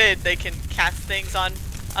 Heaven forbid they can cast things on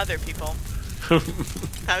other people.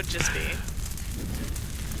 That would just be.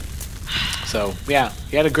 So yeah,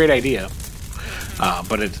 you had a great idea,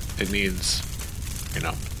 but it needs,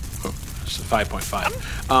 it's a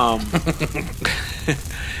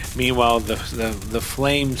 5.5. Meanwhile, the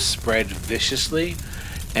flames spread viciously,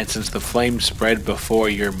 and since the flames spread before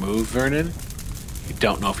your move, Vernon, you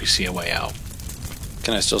don't know if you see a way out.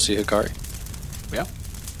 Can I still see Hikari? Yeah.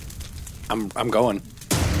 I'm going.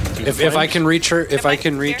 Through the If I flames? can reach her, if Am I I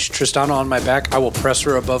can here? reach Tristana on my back, I will press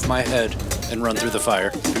her above my head and run through the fire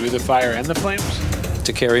Through the fire and the flames.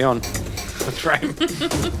 to carry on. That's right.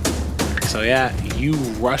 So yeah, you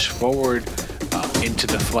rush forward into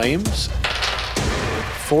the flames.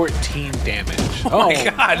 14 damage. Oh my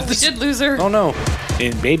god! We did lose her. Oh no!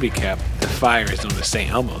 In Baby Cap, the fire is known as St.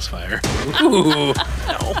 Elmo's fire. Ooh!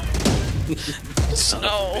 No.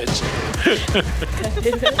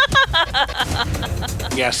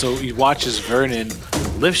 Yeah, so you watch as Vernon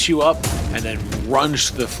lifts you up and then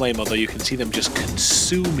runs to the flame, although you can see them just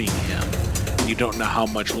consuming him. You don't know how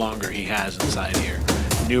much longer he has inside here.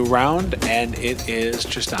 New round, and it is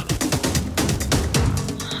Tristana.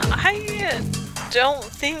 I don't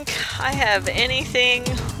think I have anything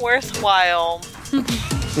worthwhile.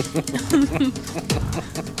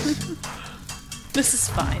 This is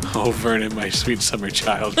fine. Oh, Vernon, my sweet summer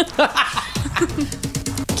child. Come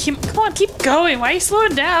on, keep going. Why are you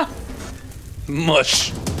slowing down?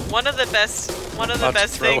 Mush. One of the best About to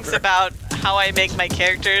best throw things her. about how I make my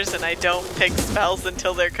characters and I don't pick spells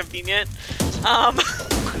until they're convenient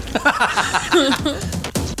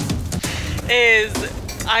is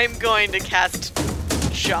I'm going to cast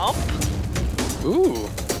jump. Ooh.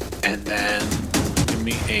 And then give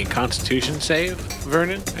me a Constitution save,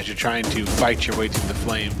 Vernon, as you're trying to fight your way through the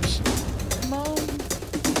flames. Come on.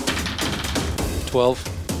 12.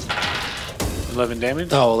 11 damage.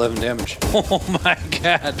 Oh, 11 damage. Oh my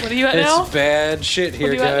god. What are you at it's now? bad shit here,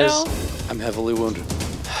 What are you at guys. now? I'm heavily wounded.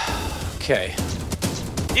 Okay.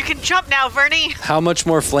 You can jump now, Vernie. How much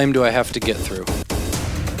more flame do I have to get through?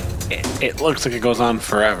 It looks like it goes on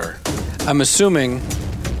forever. I'm assuming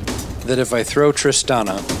that if I throw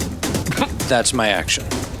Tristana, that's my action.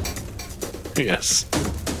 Yes.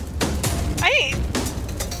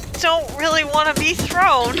 really want to be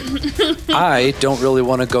thrown. I don't really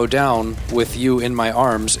want to go down with you in my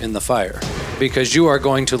arms in the fire because you are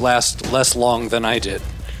going to last less long than I did.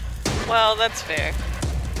 Well, that's fair.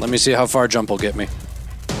 Let me see how far jump will get me.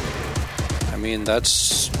 I mean,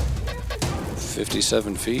 that's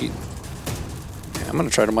 57 feet. Yeah, I'm going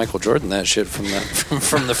to try to Michael Jordan that shit from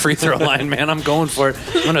the free throw line, man. I'm going for it.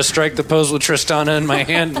 I'm going to strike the pose with Tristana in my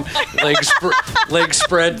hand, leg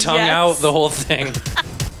spread, tongue Yes. out, the whole thing.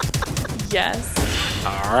 Yes.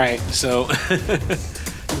 All right, so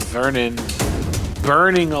Vernon,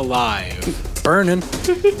 burning alive, Burning.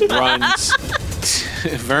 runs.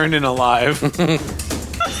 Vernon alive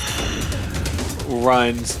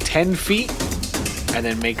runs 10 feet and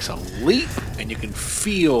then makes a leap, and you can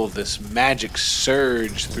feel this magic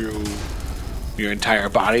surge through your entire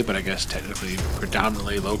body, but I guess technically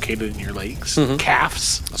predominantly located in your legs,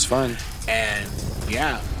 calves, That's fine. and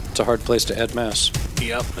yeah. It's a hard place to add mass.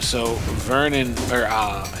 Yep. So Vernon or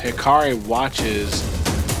Hikari watches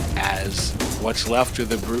as what's left of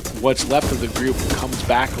the group comes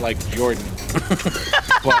back like Jordan,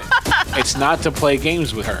 but it's not to play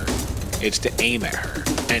games with her; it's to aim at her.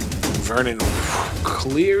 And Vernon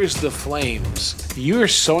clears the flames. You are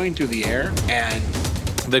soaring through the air, and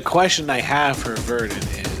the question I have for Vernon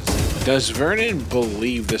is: does Vernon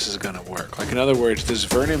believe this is going to work? Like, in other words, does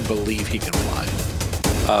Vernon believe he can fly?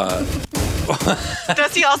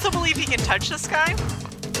 Does he also believe he can touch the sky?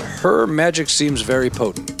 Her magic seems very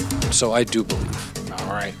potent, so I do believe. All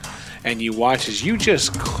right. And you watch as you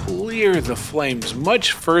just clear the flames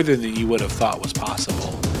much further than you would have thought was possible.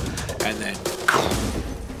 And then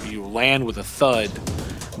you land with a thud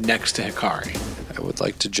next to Hikari. I would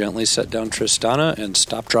like to gently set down Tristana and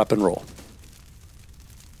stop, drop, and roll.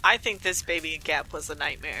 I think this baby gap was a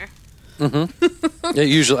nightmare. Yeah,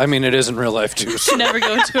 usually, I mean, it is in real life too. So. Never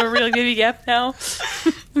go into a real baby gap now.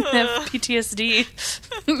 Have PTSD.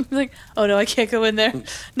 Like, oh no, I can't go in there.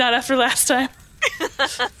 Not after last time.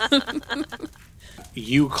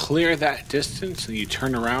 You clear that distance and you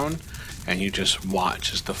turn around and you just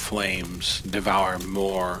watch as the flames devour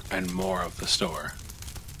more and more of the store.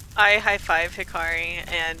 I high five Hikari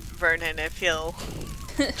and Vernon if he'll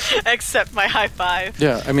accept my high five.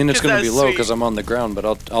 Yeah, I mean, it's 'Cause going to be that's low sweet. because I'm on the ground, but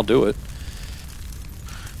I'll do it.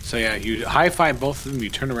 So yeah, you high five both of them, you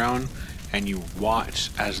turn around and you watch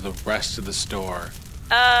as the rest of the store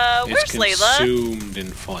is Where's Layla? consumed in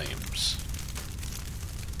flames.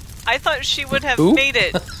 I thought she would have Who? made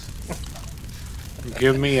it.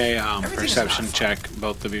 Give me a perception check,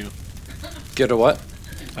 both of you. Get a what?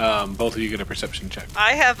 Both of you get a perception check.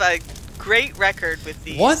 I have a great record with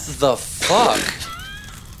these. What the fuck?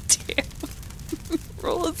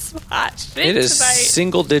 Rolling some hot shit It is tonight.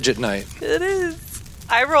 single-digit night. It is.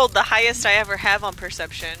 I rolled the highest I ever have on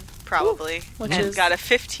perception, probably, which and is- got a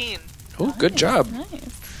 15. Oh, good job.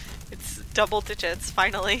 Nice. It's double digits,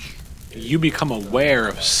 finally. You become aware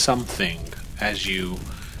of something as you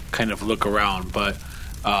kind of look around, but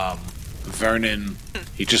Vernon,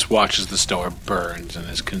 he just watches the store burns and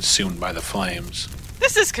is consumed by the flames.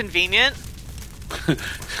 This is convenient.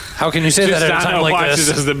 How can you say that at a time like watches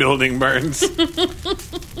this? as the building burns.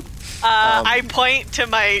 I point to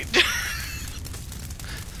my...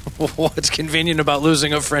 What's convenient about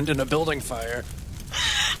losing a friend in a building fire?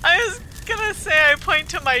 I was gonna say I point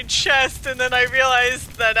to my chest, and then I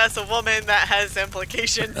realized that as a woman that has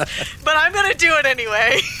implications. But I'm gonna do it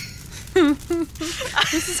anyway.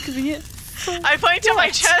 This is convenient. I point to my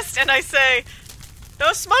What? chest and I say,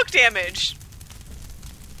 no smoke damage.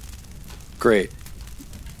 Great.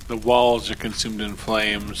 The walls are consumed in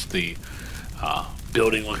flames. The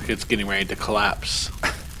building looks like it's getting ready to collapse.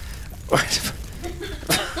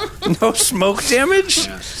 No smoke damage?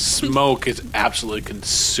 Yeah, smoke is absolutely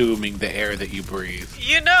consuming the air that you breathe.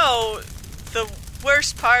 You know, the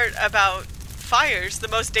worst part about fires, the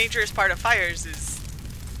most dangerous part of fires is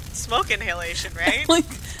smoke inhalation, right? Like,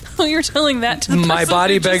 oh, you're telling that to the My person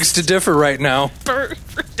body who begs to just differ right now. bur-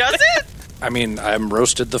 Does it? I mean, I'm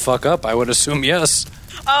roasted the fuck up. I would assume yes.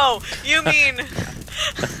 Oh, you mean...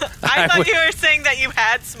 I thought would- you were saying that you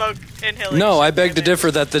had smoke inhalation. No, I beg to damage.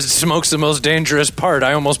 differ that the smoke's the most dangerous part.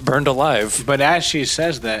 I almost burned alive. But as she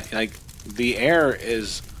says that, like, the air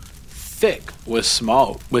is thick with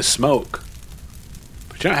smoke, but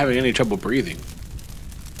you're not having any trouble breathing.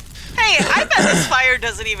 Hey, I bet this fire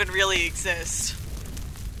doesn't even really exist.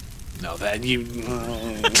 No, that you.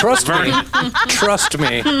 Trust me. Trust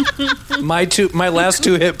me. My last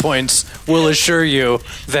 2 hit points will assure you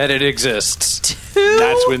that it exists.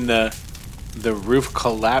 That's when the roof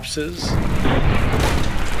collapses,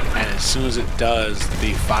 and as soon as it does,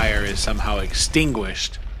 the fire is somehow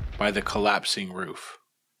extinguished by the collapsing roof.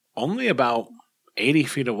 only about 80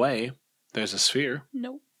 feet away, there's a sphere.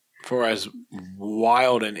 Nope. For as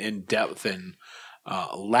wild and in-depth and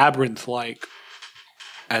labyrinth-like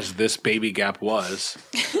as this baby gap was,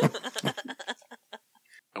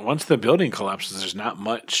 once the building collapses, there's not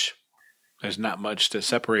much to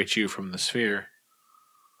separate you from the sphere.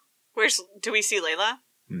 Do we see Layla?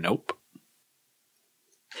 Nope.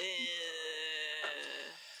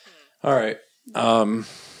 All right.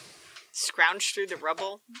 Scrounge through the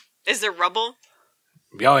rubble. Is there rubble?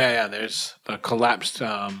 Oh, yeah. There's the collapsed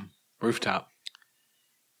rooftop.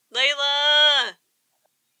 Layla!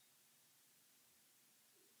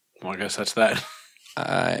 Well, I guess that's that.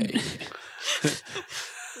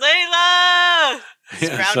 Layla!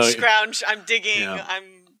 Yeah, Scrounge. I'm digging. Yeah. I'm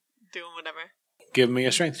doing whatever. Give me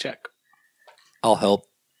a strength check. I'll help.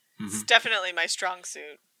 It's definitely my strong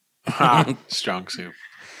suit. Strong suit.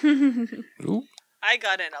 Ooh. I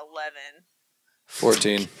got an 11.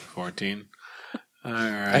 14. 14. All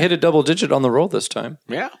right. I hit a double digit on the roll this time.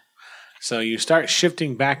 Yeah. So you start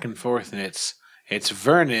shifting back and forth, and it's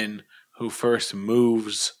Vernon who first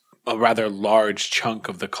moves a rather large chunk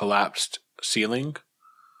of the collapsed ceiling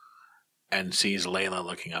and sees Layla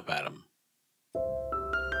looking up at him.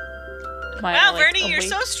 Wow, Vernie, you're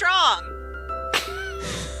so strong.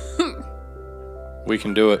 We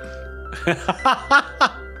can do it.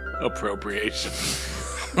 Appropriation.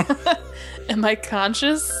 Am I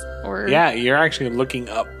conscious? Or Yeah, you're actually looking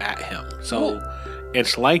up at him. So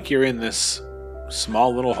it's like you're in this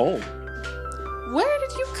small little hole. Where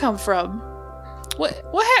did you come from? What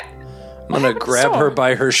happened? I'm going to grab her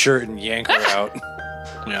by her shirt and yank her out.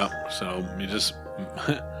 Yeah, so you just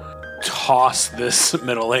toss this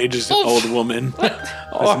middle-aged old woman, this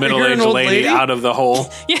you're an middle-aged old lady out of the hole.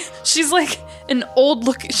 Yeah, she's like an old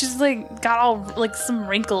look. She's like got all like some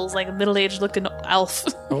wrinkles, like a middle-aged looking elf.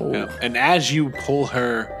 Oh. Yeah. And as you pull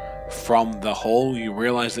her from the hole, you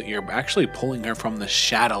realize that you're actually pulling her from the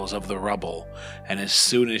shadows of the rubble. And as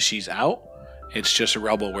soon as she's out, it's just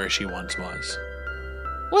rubble where she once was.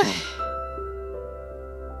 What?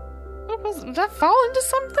 What was? Did I fall into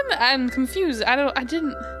something? I'm confused. I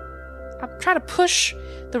didn't. I tried to push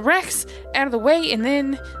the Rex out of the way, and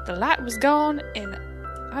then the light was gone, and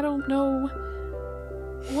I don't know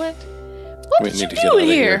what. What We did need you to get do out of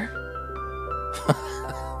here?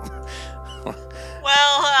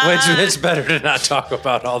 Well, It's better to not talk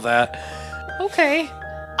about all that. Okay.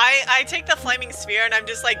 I take the flaming sphere and I'm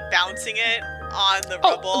just like bouncing it on the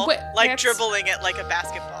rubble, wait, like that's- dribbling it like a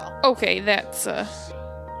basketball. Okay, that's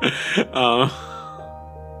All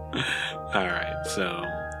right, so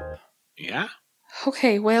yeah,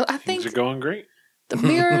 okay. Well, I things think are going great. the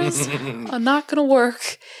mirrors are not gonna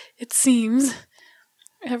work. It seems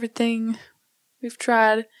everything we've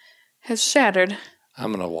tried has shattered.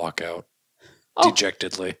 I'm going to walk out Oh.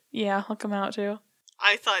 dejectedly. Yeah, I'll come out too.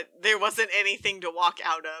 I thought there wasn't anything to walk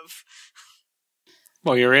out of.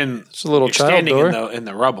 Well, you're in. It's a little You're child standing door. in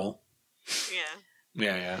the rubble.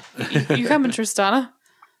 Yeah. Yeah. You coming, Tristana?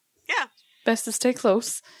 Yeah. Best to stay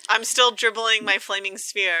close. I'm still dribbling my flaming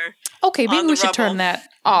sphere. Okay, maybe On we the should rubble. turn that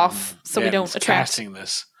off so we Yeah, don't it's attract casting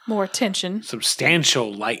this more attention.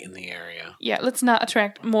 substantial light in the area. Yeah, let's not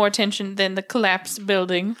attract more attention than the collapsed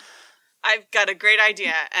building. I've got a great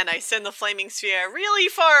idea, and I send the flaming sphere really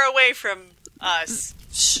far away from us.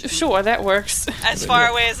 Sure, that works. As far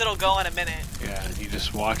away as it'll go in a minute. Yeah, you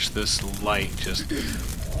just watch this light just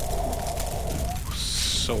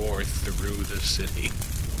soar through the city.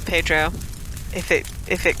 Pedro, if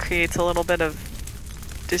it creates a little bit of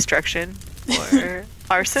destruction or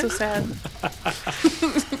arson, So sad.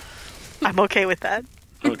 I'm okay with that.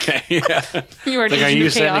 Okay, yeah. You are Like, are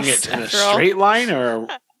you chaos, sending it in a after all. straight line or?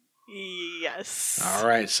 Yes. All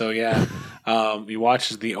right, so yeah, you watch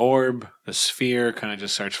as the orb, the sphere, kind of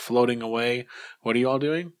just starts floating away. What are you all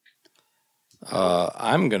doing?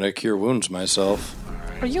 I'm going to cure wounds myself.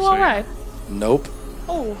 Are you So, all right? Nope.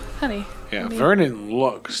 Oh, honey. Yeah, Let me- Vernon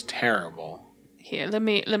looks terrible, Here, let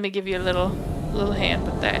me give you a little hand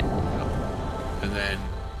with that. and then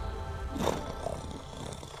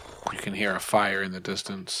you can hear a fire in the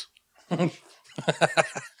distance. You're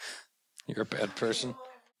a bad person.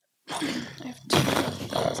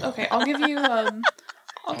 Okay, I'll give you the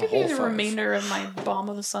five. remainder of my Balm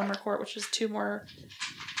of the Summer Court, which is 2 more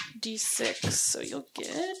D6. So you'll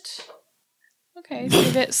get so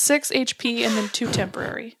you get 6 HP and then 2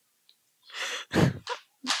 temporary.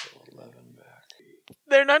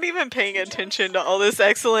 They're not even paying attention to all this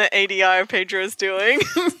excellent ADR Pedro's doing.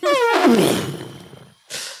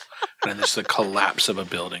 And then there's the collapse of a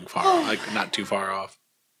building not too far off.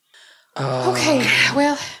 Okay,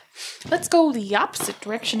 well, let's go the opposite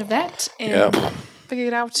direction of that and Yeah.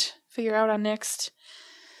 figure out our next.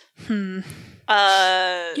 I'm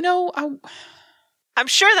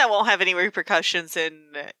sure that won't have any repercussions in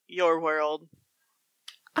your world.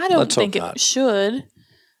 I don't Let's hope think it not. should.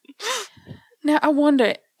 Now I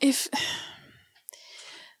wonder if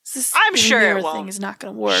this I'm sure it mirror won't. thing is not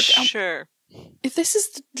going to work. Sure. If this is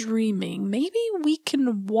the dreaming, maybe we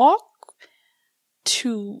can walk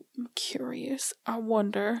to. I'm curious. I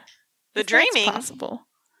wonder. The if that's dreaming? possible.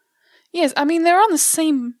 Yes, I mean they're on the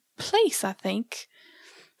same place. I think.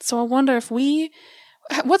 So I wonder if we.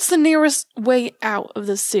 What's the nearest way out of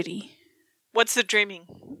the city? What's the dreaming?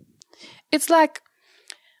 It's like.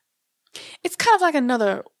 It's kind of like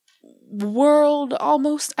another world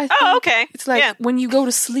almost, I think. Oh, okay. It's like Yeah. when you go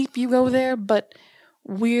to sleep, you go there, but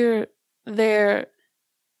we're there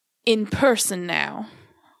in person now.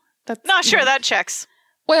 That's Not sure that checks.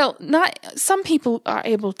 Well, not some people are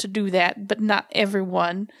able to do that, but not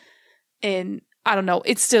everyone. And I don't know,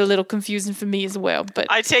 it's still a little confusing for me as well. But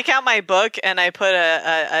I take out my book and I put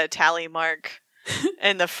a tally mark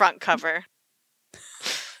in the front cover.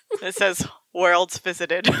 It says "Worlds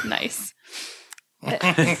Visited." nice,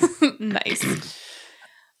 nice.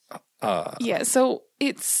 Yeah, so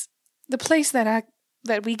it's the place that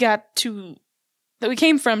we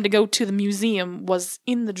came from to go to the museum was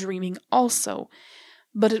in the dreaming also,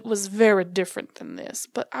 but it was very different than this.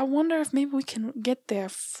 But I wonder if maybe we can get there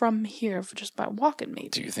from here just by walking. Maybe.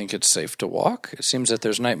 Do you think it's safe to walk? It seems that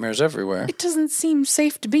there's nightmares everywhere. It doesn't seem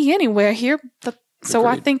safe to be anywhere here, so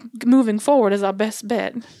I Agreed. think moving forward is our best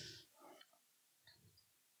bet.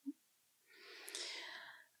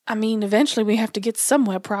 I mean, eventually we have to get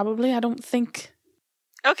somewhere, probably. I don't think...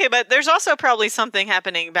 Okay, but there's also probably something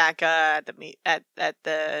happening back at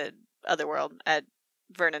the other world, at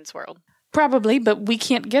Vernon's world. Probably, but we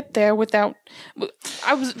can't get there without...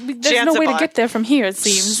 There's no way to Janzibar. get there from here, it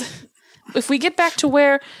seems. If we get back to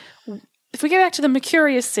the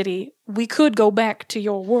Mercurius city, we could go back to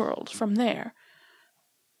your world from there.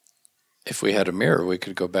 If we had a mirror, we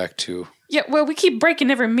could go back to... Yeah, well, we keep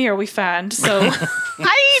breaking every mirror we find, so...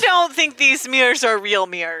 I don't think these mirrors are real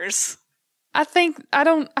mirrors. I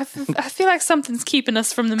feel like something's keeping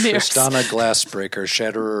us from the mirrors. Tristana Glassbreaker,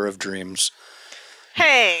 Shatterer of Dreams.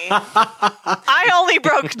 Hey, I only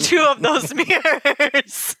broke 2 of those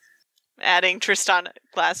mirrors. Adding Tristana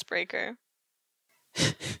Glassbreaker.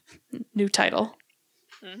 New title.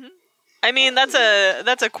 I mean, that's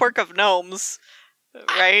a quirk of gnomes,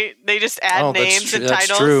 right? They just add Oh, that's names and that's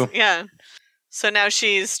titles. true. Yeah. So now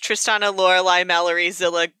she's Tristana Lorelei Mallory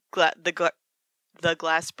Zilla the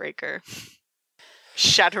Glassbreaker.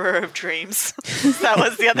 Shatterer of Dreams. That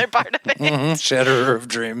was the other part of it. Mhm, Shatterer of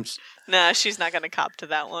Dreams. Nah, she's not going to cop to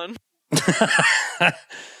that one.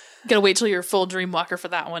 Gotta wait till you're a full Dreamwalker for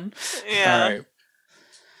that one. Yeah. All right.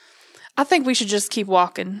 I think we should just keep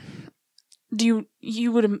walking. You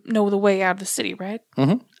would know the way out of the city, right?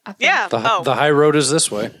 Mhm. I think, Yeah. The high road is this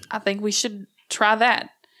way. I think we should try that.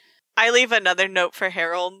 I leave another note for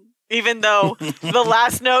Harold, even though the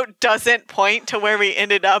last note doesn't point to where we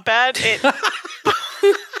ended up at. It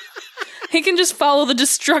He can just follow the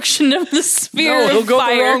destruction of the sphere No, of he'll go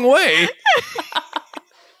fire. the wrong way.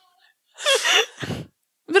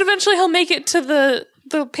 But eventually he'll make it to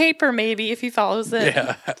the paper, maybe, if he follows it.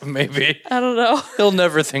 Yeah, maybe. I don't know. He'll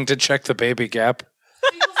never think to check the baby gap.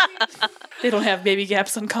 They don't have baby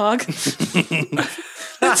gaps on COG.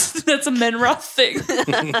 That's a Menroth thing.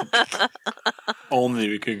 Only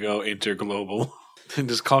we could go interglobal.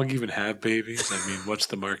 Does COG even have babies? I mean, what's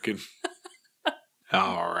the market?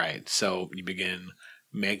 All right, so you begin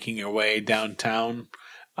making your way downtown.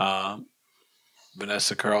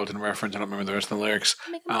 Vanessa Carlton reference. I don't remember the rest of the lyrics.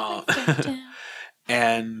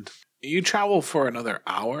 And you travel for another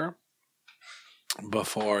hour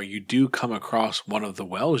before you do come across one of the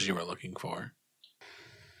wells you were looking for.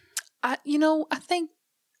 I think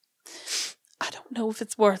I don't know if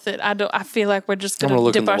it's worth it. I feel like we're just I'm gonna gonna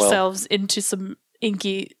look in dip the well. ourselves into some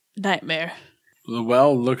inky nightmare. The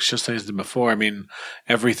well looks just like it did before. I mean,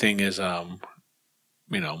 everything is,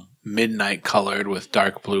 midnight colored with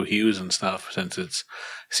dark blue hues and stuff, since it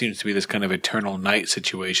seems to be this kind of eternal night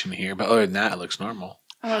situation here. But other than that, it looks normal.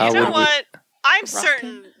 How you know would we- what? I'm Rocket.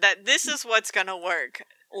 certain that this is what's going to work.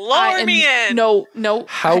 Lower me in. No.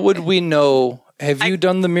 How would we know? Have you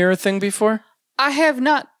done the mirror thing before? I have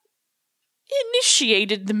not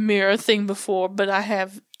initiated the mirror thing before, but I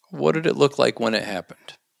have. What did it look like when it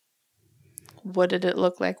happened? What did it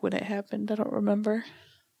look like when it happened? I don't remember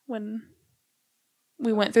when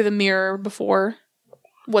we went through the mirror before.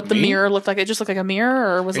 What the Me? mirror looked like? It just looked like a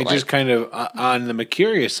mirror, or was it It like? just kind of, on the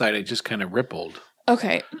Mercurius side, it just kind of rippled.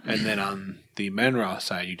 Okay. And then on the Menroth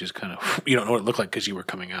side, you just kind of, you don't know what it looked like because you were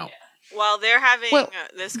coming out. While they're having Well,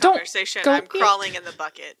 this don't conversation, go I'm in. crawling in the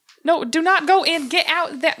bucket. No, do not go in. Get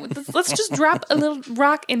out. Let's just drop a little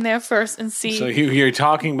rock in there first and see. So you're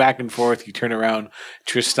talking back and forth. You turn around.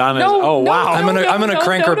 Tristana is, no, oh, no, wow. I'm gonna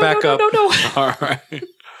crank her back up. No. All right.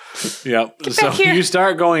 Yep. So back here. you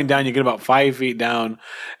start going down. You get about 5 feet down,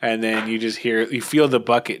 and then you just you feel the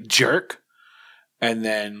bucket jerk, and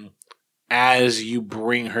then as you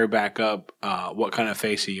bring her back up, what kind of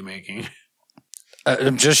face are you making?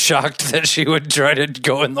 I'm just shocked that she would try to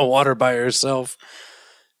go in the water by herself.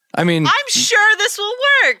 I mean, I'm sure this will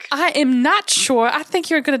work. I am not sure. I think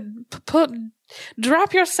you're gonna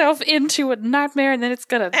drop yourself into a nightmare, and then it's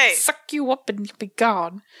gonna Hey. suck you up and you'll be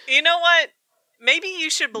gone. You know what? Maybe you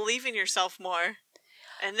should believe in yourself more.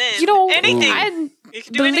 And then You know, anything. I You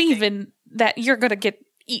can do believe anything. in that you're gonna get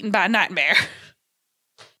eaten by a nightmare.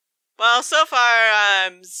 Well, so far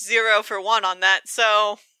I'm 0 for 1 on that.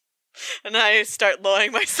 So, and I start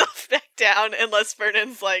lowering myself back down unless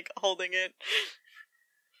Vernon's like holding it.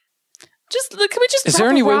 Can we just? is drop there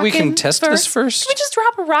any a way rock we can in test this first? Can we just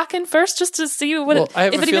drop a rock in first, just to see what Well, I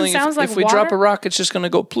have if a it even feeling sounds like if we water? drop a rock, it's just going to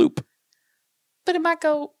go ploop. But it might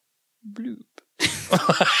go bloop.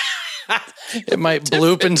 It might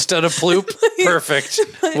bloop instead of ploop. Perfect.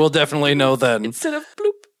 We'll definitely know then. Instead of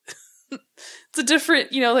bloop. It's a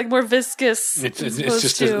different, like more viscous. It's as just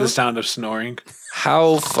opposed to- the sound of snoring.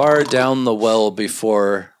 How far down the well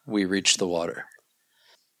before we reach the water?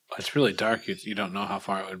 It's really dark. You don't know how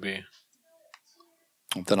far it would be.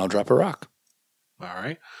 Then I'll drop a rock. All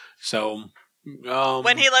right. So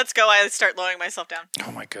When he lets go, I start lowering myself down.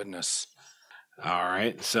 Oh my goodness. all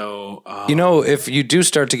right. So If you do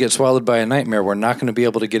start to get swallowed by a nightmare, we're not going to be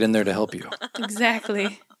able to get in there to help you.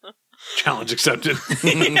 Exactly. challenge accepted.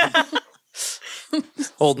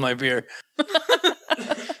 Hold my beer.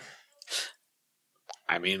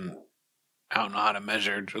 I mean, I don't know how to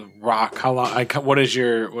measure rock. How long? What is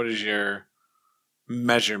your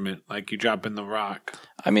measurement? Like you drop in the rock.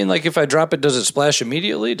 I mean, like if I drop it, does it splash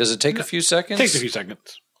immediately? Does it take a few seconds? Takes a few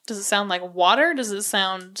seconds. Does it sound like water? Does it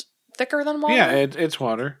sound thicker than water? Yeah, it's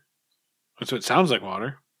water. So it sounds like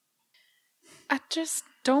water. I just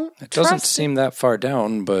don't. It doesn't trust seem that far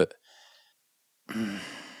down, but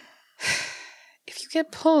If you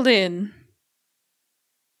get pulled in,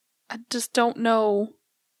 I just don't know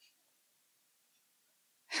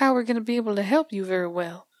how we're going to be able to help you very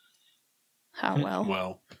well. How well?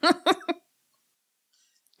 Well,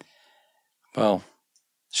 well,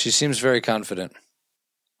 she seems very confident.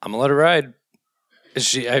 I'm gonna let her ride.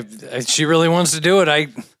 She really wants to do it.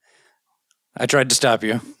 I tried to stop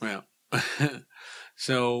you. well.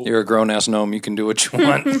 So You're a grown ass gnome. You can do what you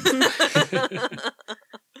want.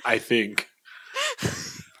 I think.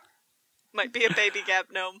 Might be a baby gap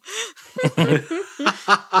gnome.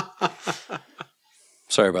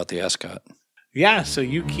 Sorry about the ascot. Yeah, so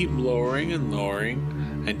you keep lowering and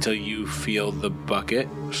lowering until you feel the bucket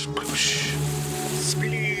sploosh,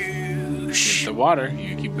 hit the water.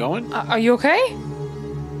 You keep going. Are you okay?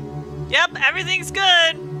 Yep, everything's good.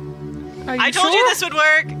 Are I told you sure? this would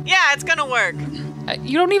work. Yeah, it's gonna work.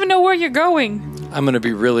 You don't even know where you're going. I'm gonna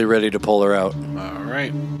be really ready to pull her out. All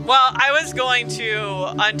right. Well, I was going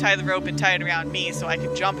to untie the rope and tie it around me so I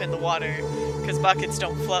could jump in the water because buckets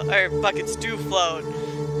don't float, or buckets do float.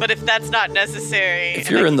 But if that's not necessary, If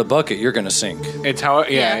you're in the bucket, you're gonna sink. It's how.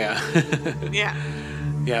 Yeah. yeah,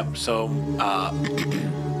 Yep. So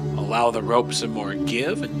allow the rope some more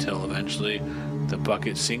give until eventually the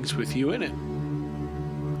bucket sinks with you in it,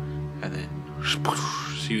 and then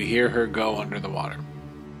so you hear her go under the water.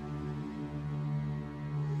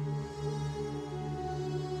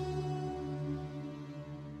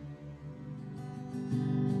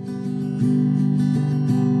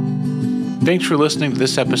 Thanks for listening to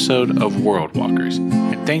this episode of World Walkers,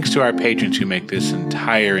 and thanks to our patrons who make this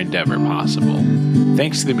entire endeavor possible.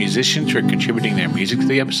 Thanks to the musicians for contributing their music to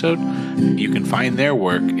the episode. You can find their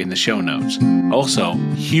work in the show notes. Also,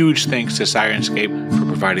 huge thanks to Sirenscape for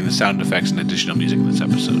providing the sound effects and additional music in this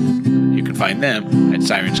episode. You can find them at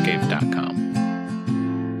Sirenscape.com.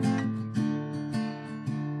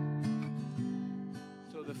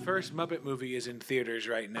 So the first Muppet movie is in theaters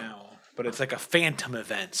right now. But it's like a phantom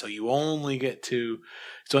event, so you only get to.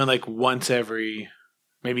 It's only like once every,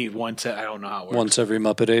 maybe once. I don't know how it works. Once every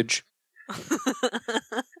Muppet age.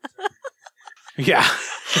 Yeah.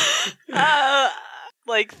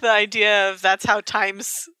 like the idea of that's how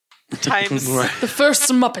times. Right. The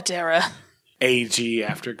first Muppet era. AG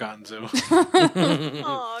after Gonzo.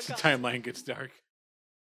 Oh, God. Timeline gets dark.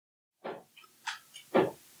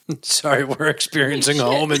 Sorry, we're experiencing a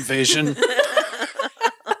home invasion.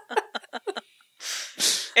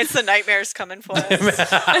 It's the nightmares coming for us.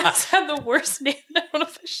 I just had the worst name. I don't know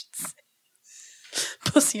if I should say.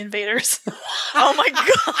 Pussy Invaders. Oh my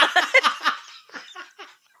god.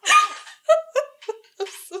 I'm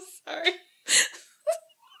so sorry.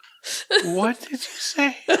 What did you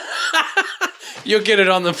say? You'll get it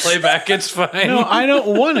on the playback. It's fine. No, I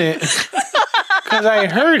don't want it because I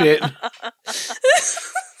heard it. That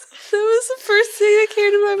was the first thing that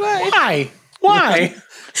came to my mind. Why?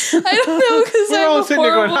 I don't know because We're all I'm sitting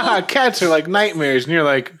there going, horrible. haha, cats are like nightmares. And you're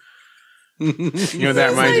like, you know what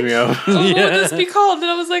that reminds me of? Oh, what would this be called? And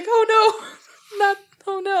I was like, oh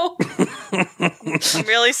no. I'm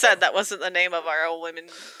really sad that wasn't the name of our All Women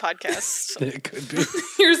podcast. It could be.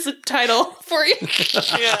 Here's the title for you.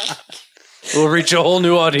 Yeah. We'll reach a whole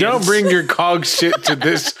new audience. Don't bring your cog shit to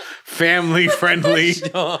this family-friendly,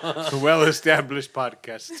 well-established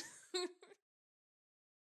podcast.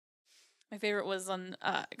 My favorite was on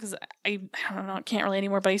because I don't know, I can't really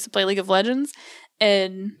anymore, but I used to play League of Legends,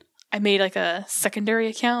 and I made like a secondary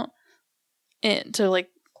account to like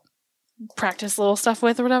practice little stuff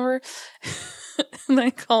with or whatever. And I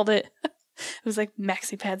called it was like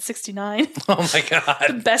MaxiPad 69. Oh my The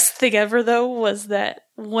god. best thing ever though was that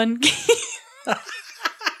one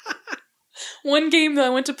game that I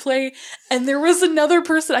went to play, and there was another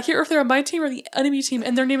person, I can't remember if they're on my team or the enemy team,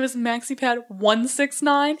 and their name is MaxiPad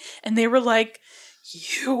 169, and they were like,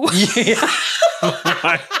 you. Yeah. Oh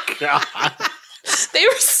my god. They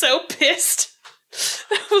were so pissed.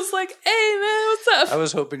 I was like, hey man, what's I up?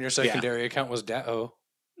 was hoping your secondary account was Dao.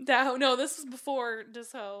 No, this was before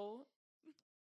Disho.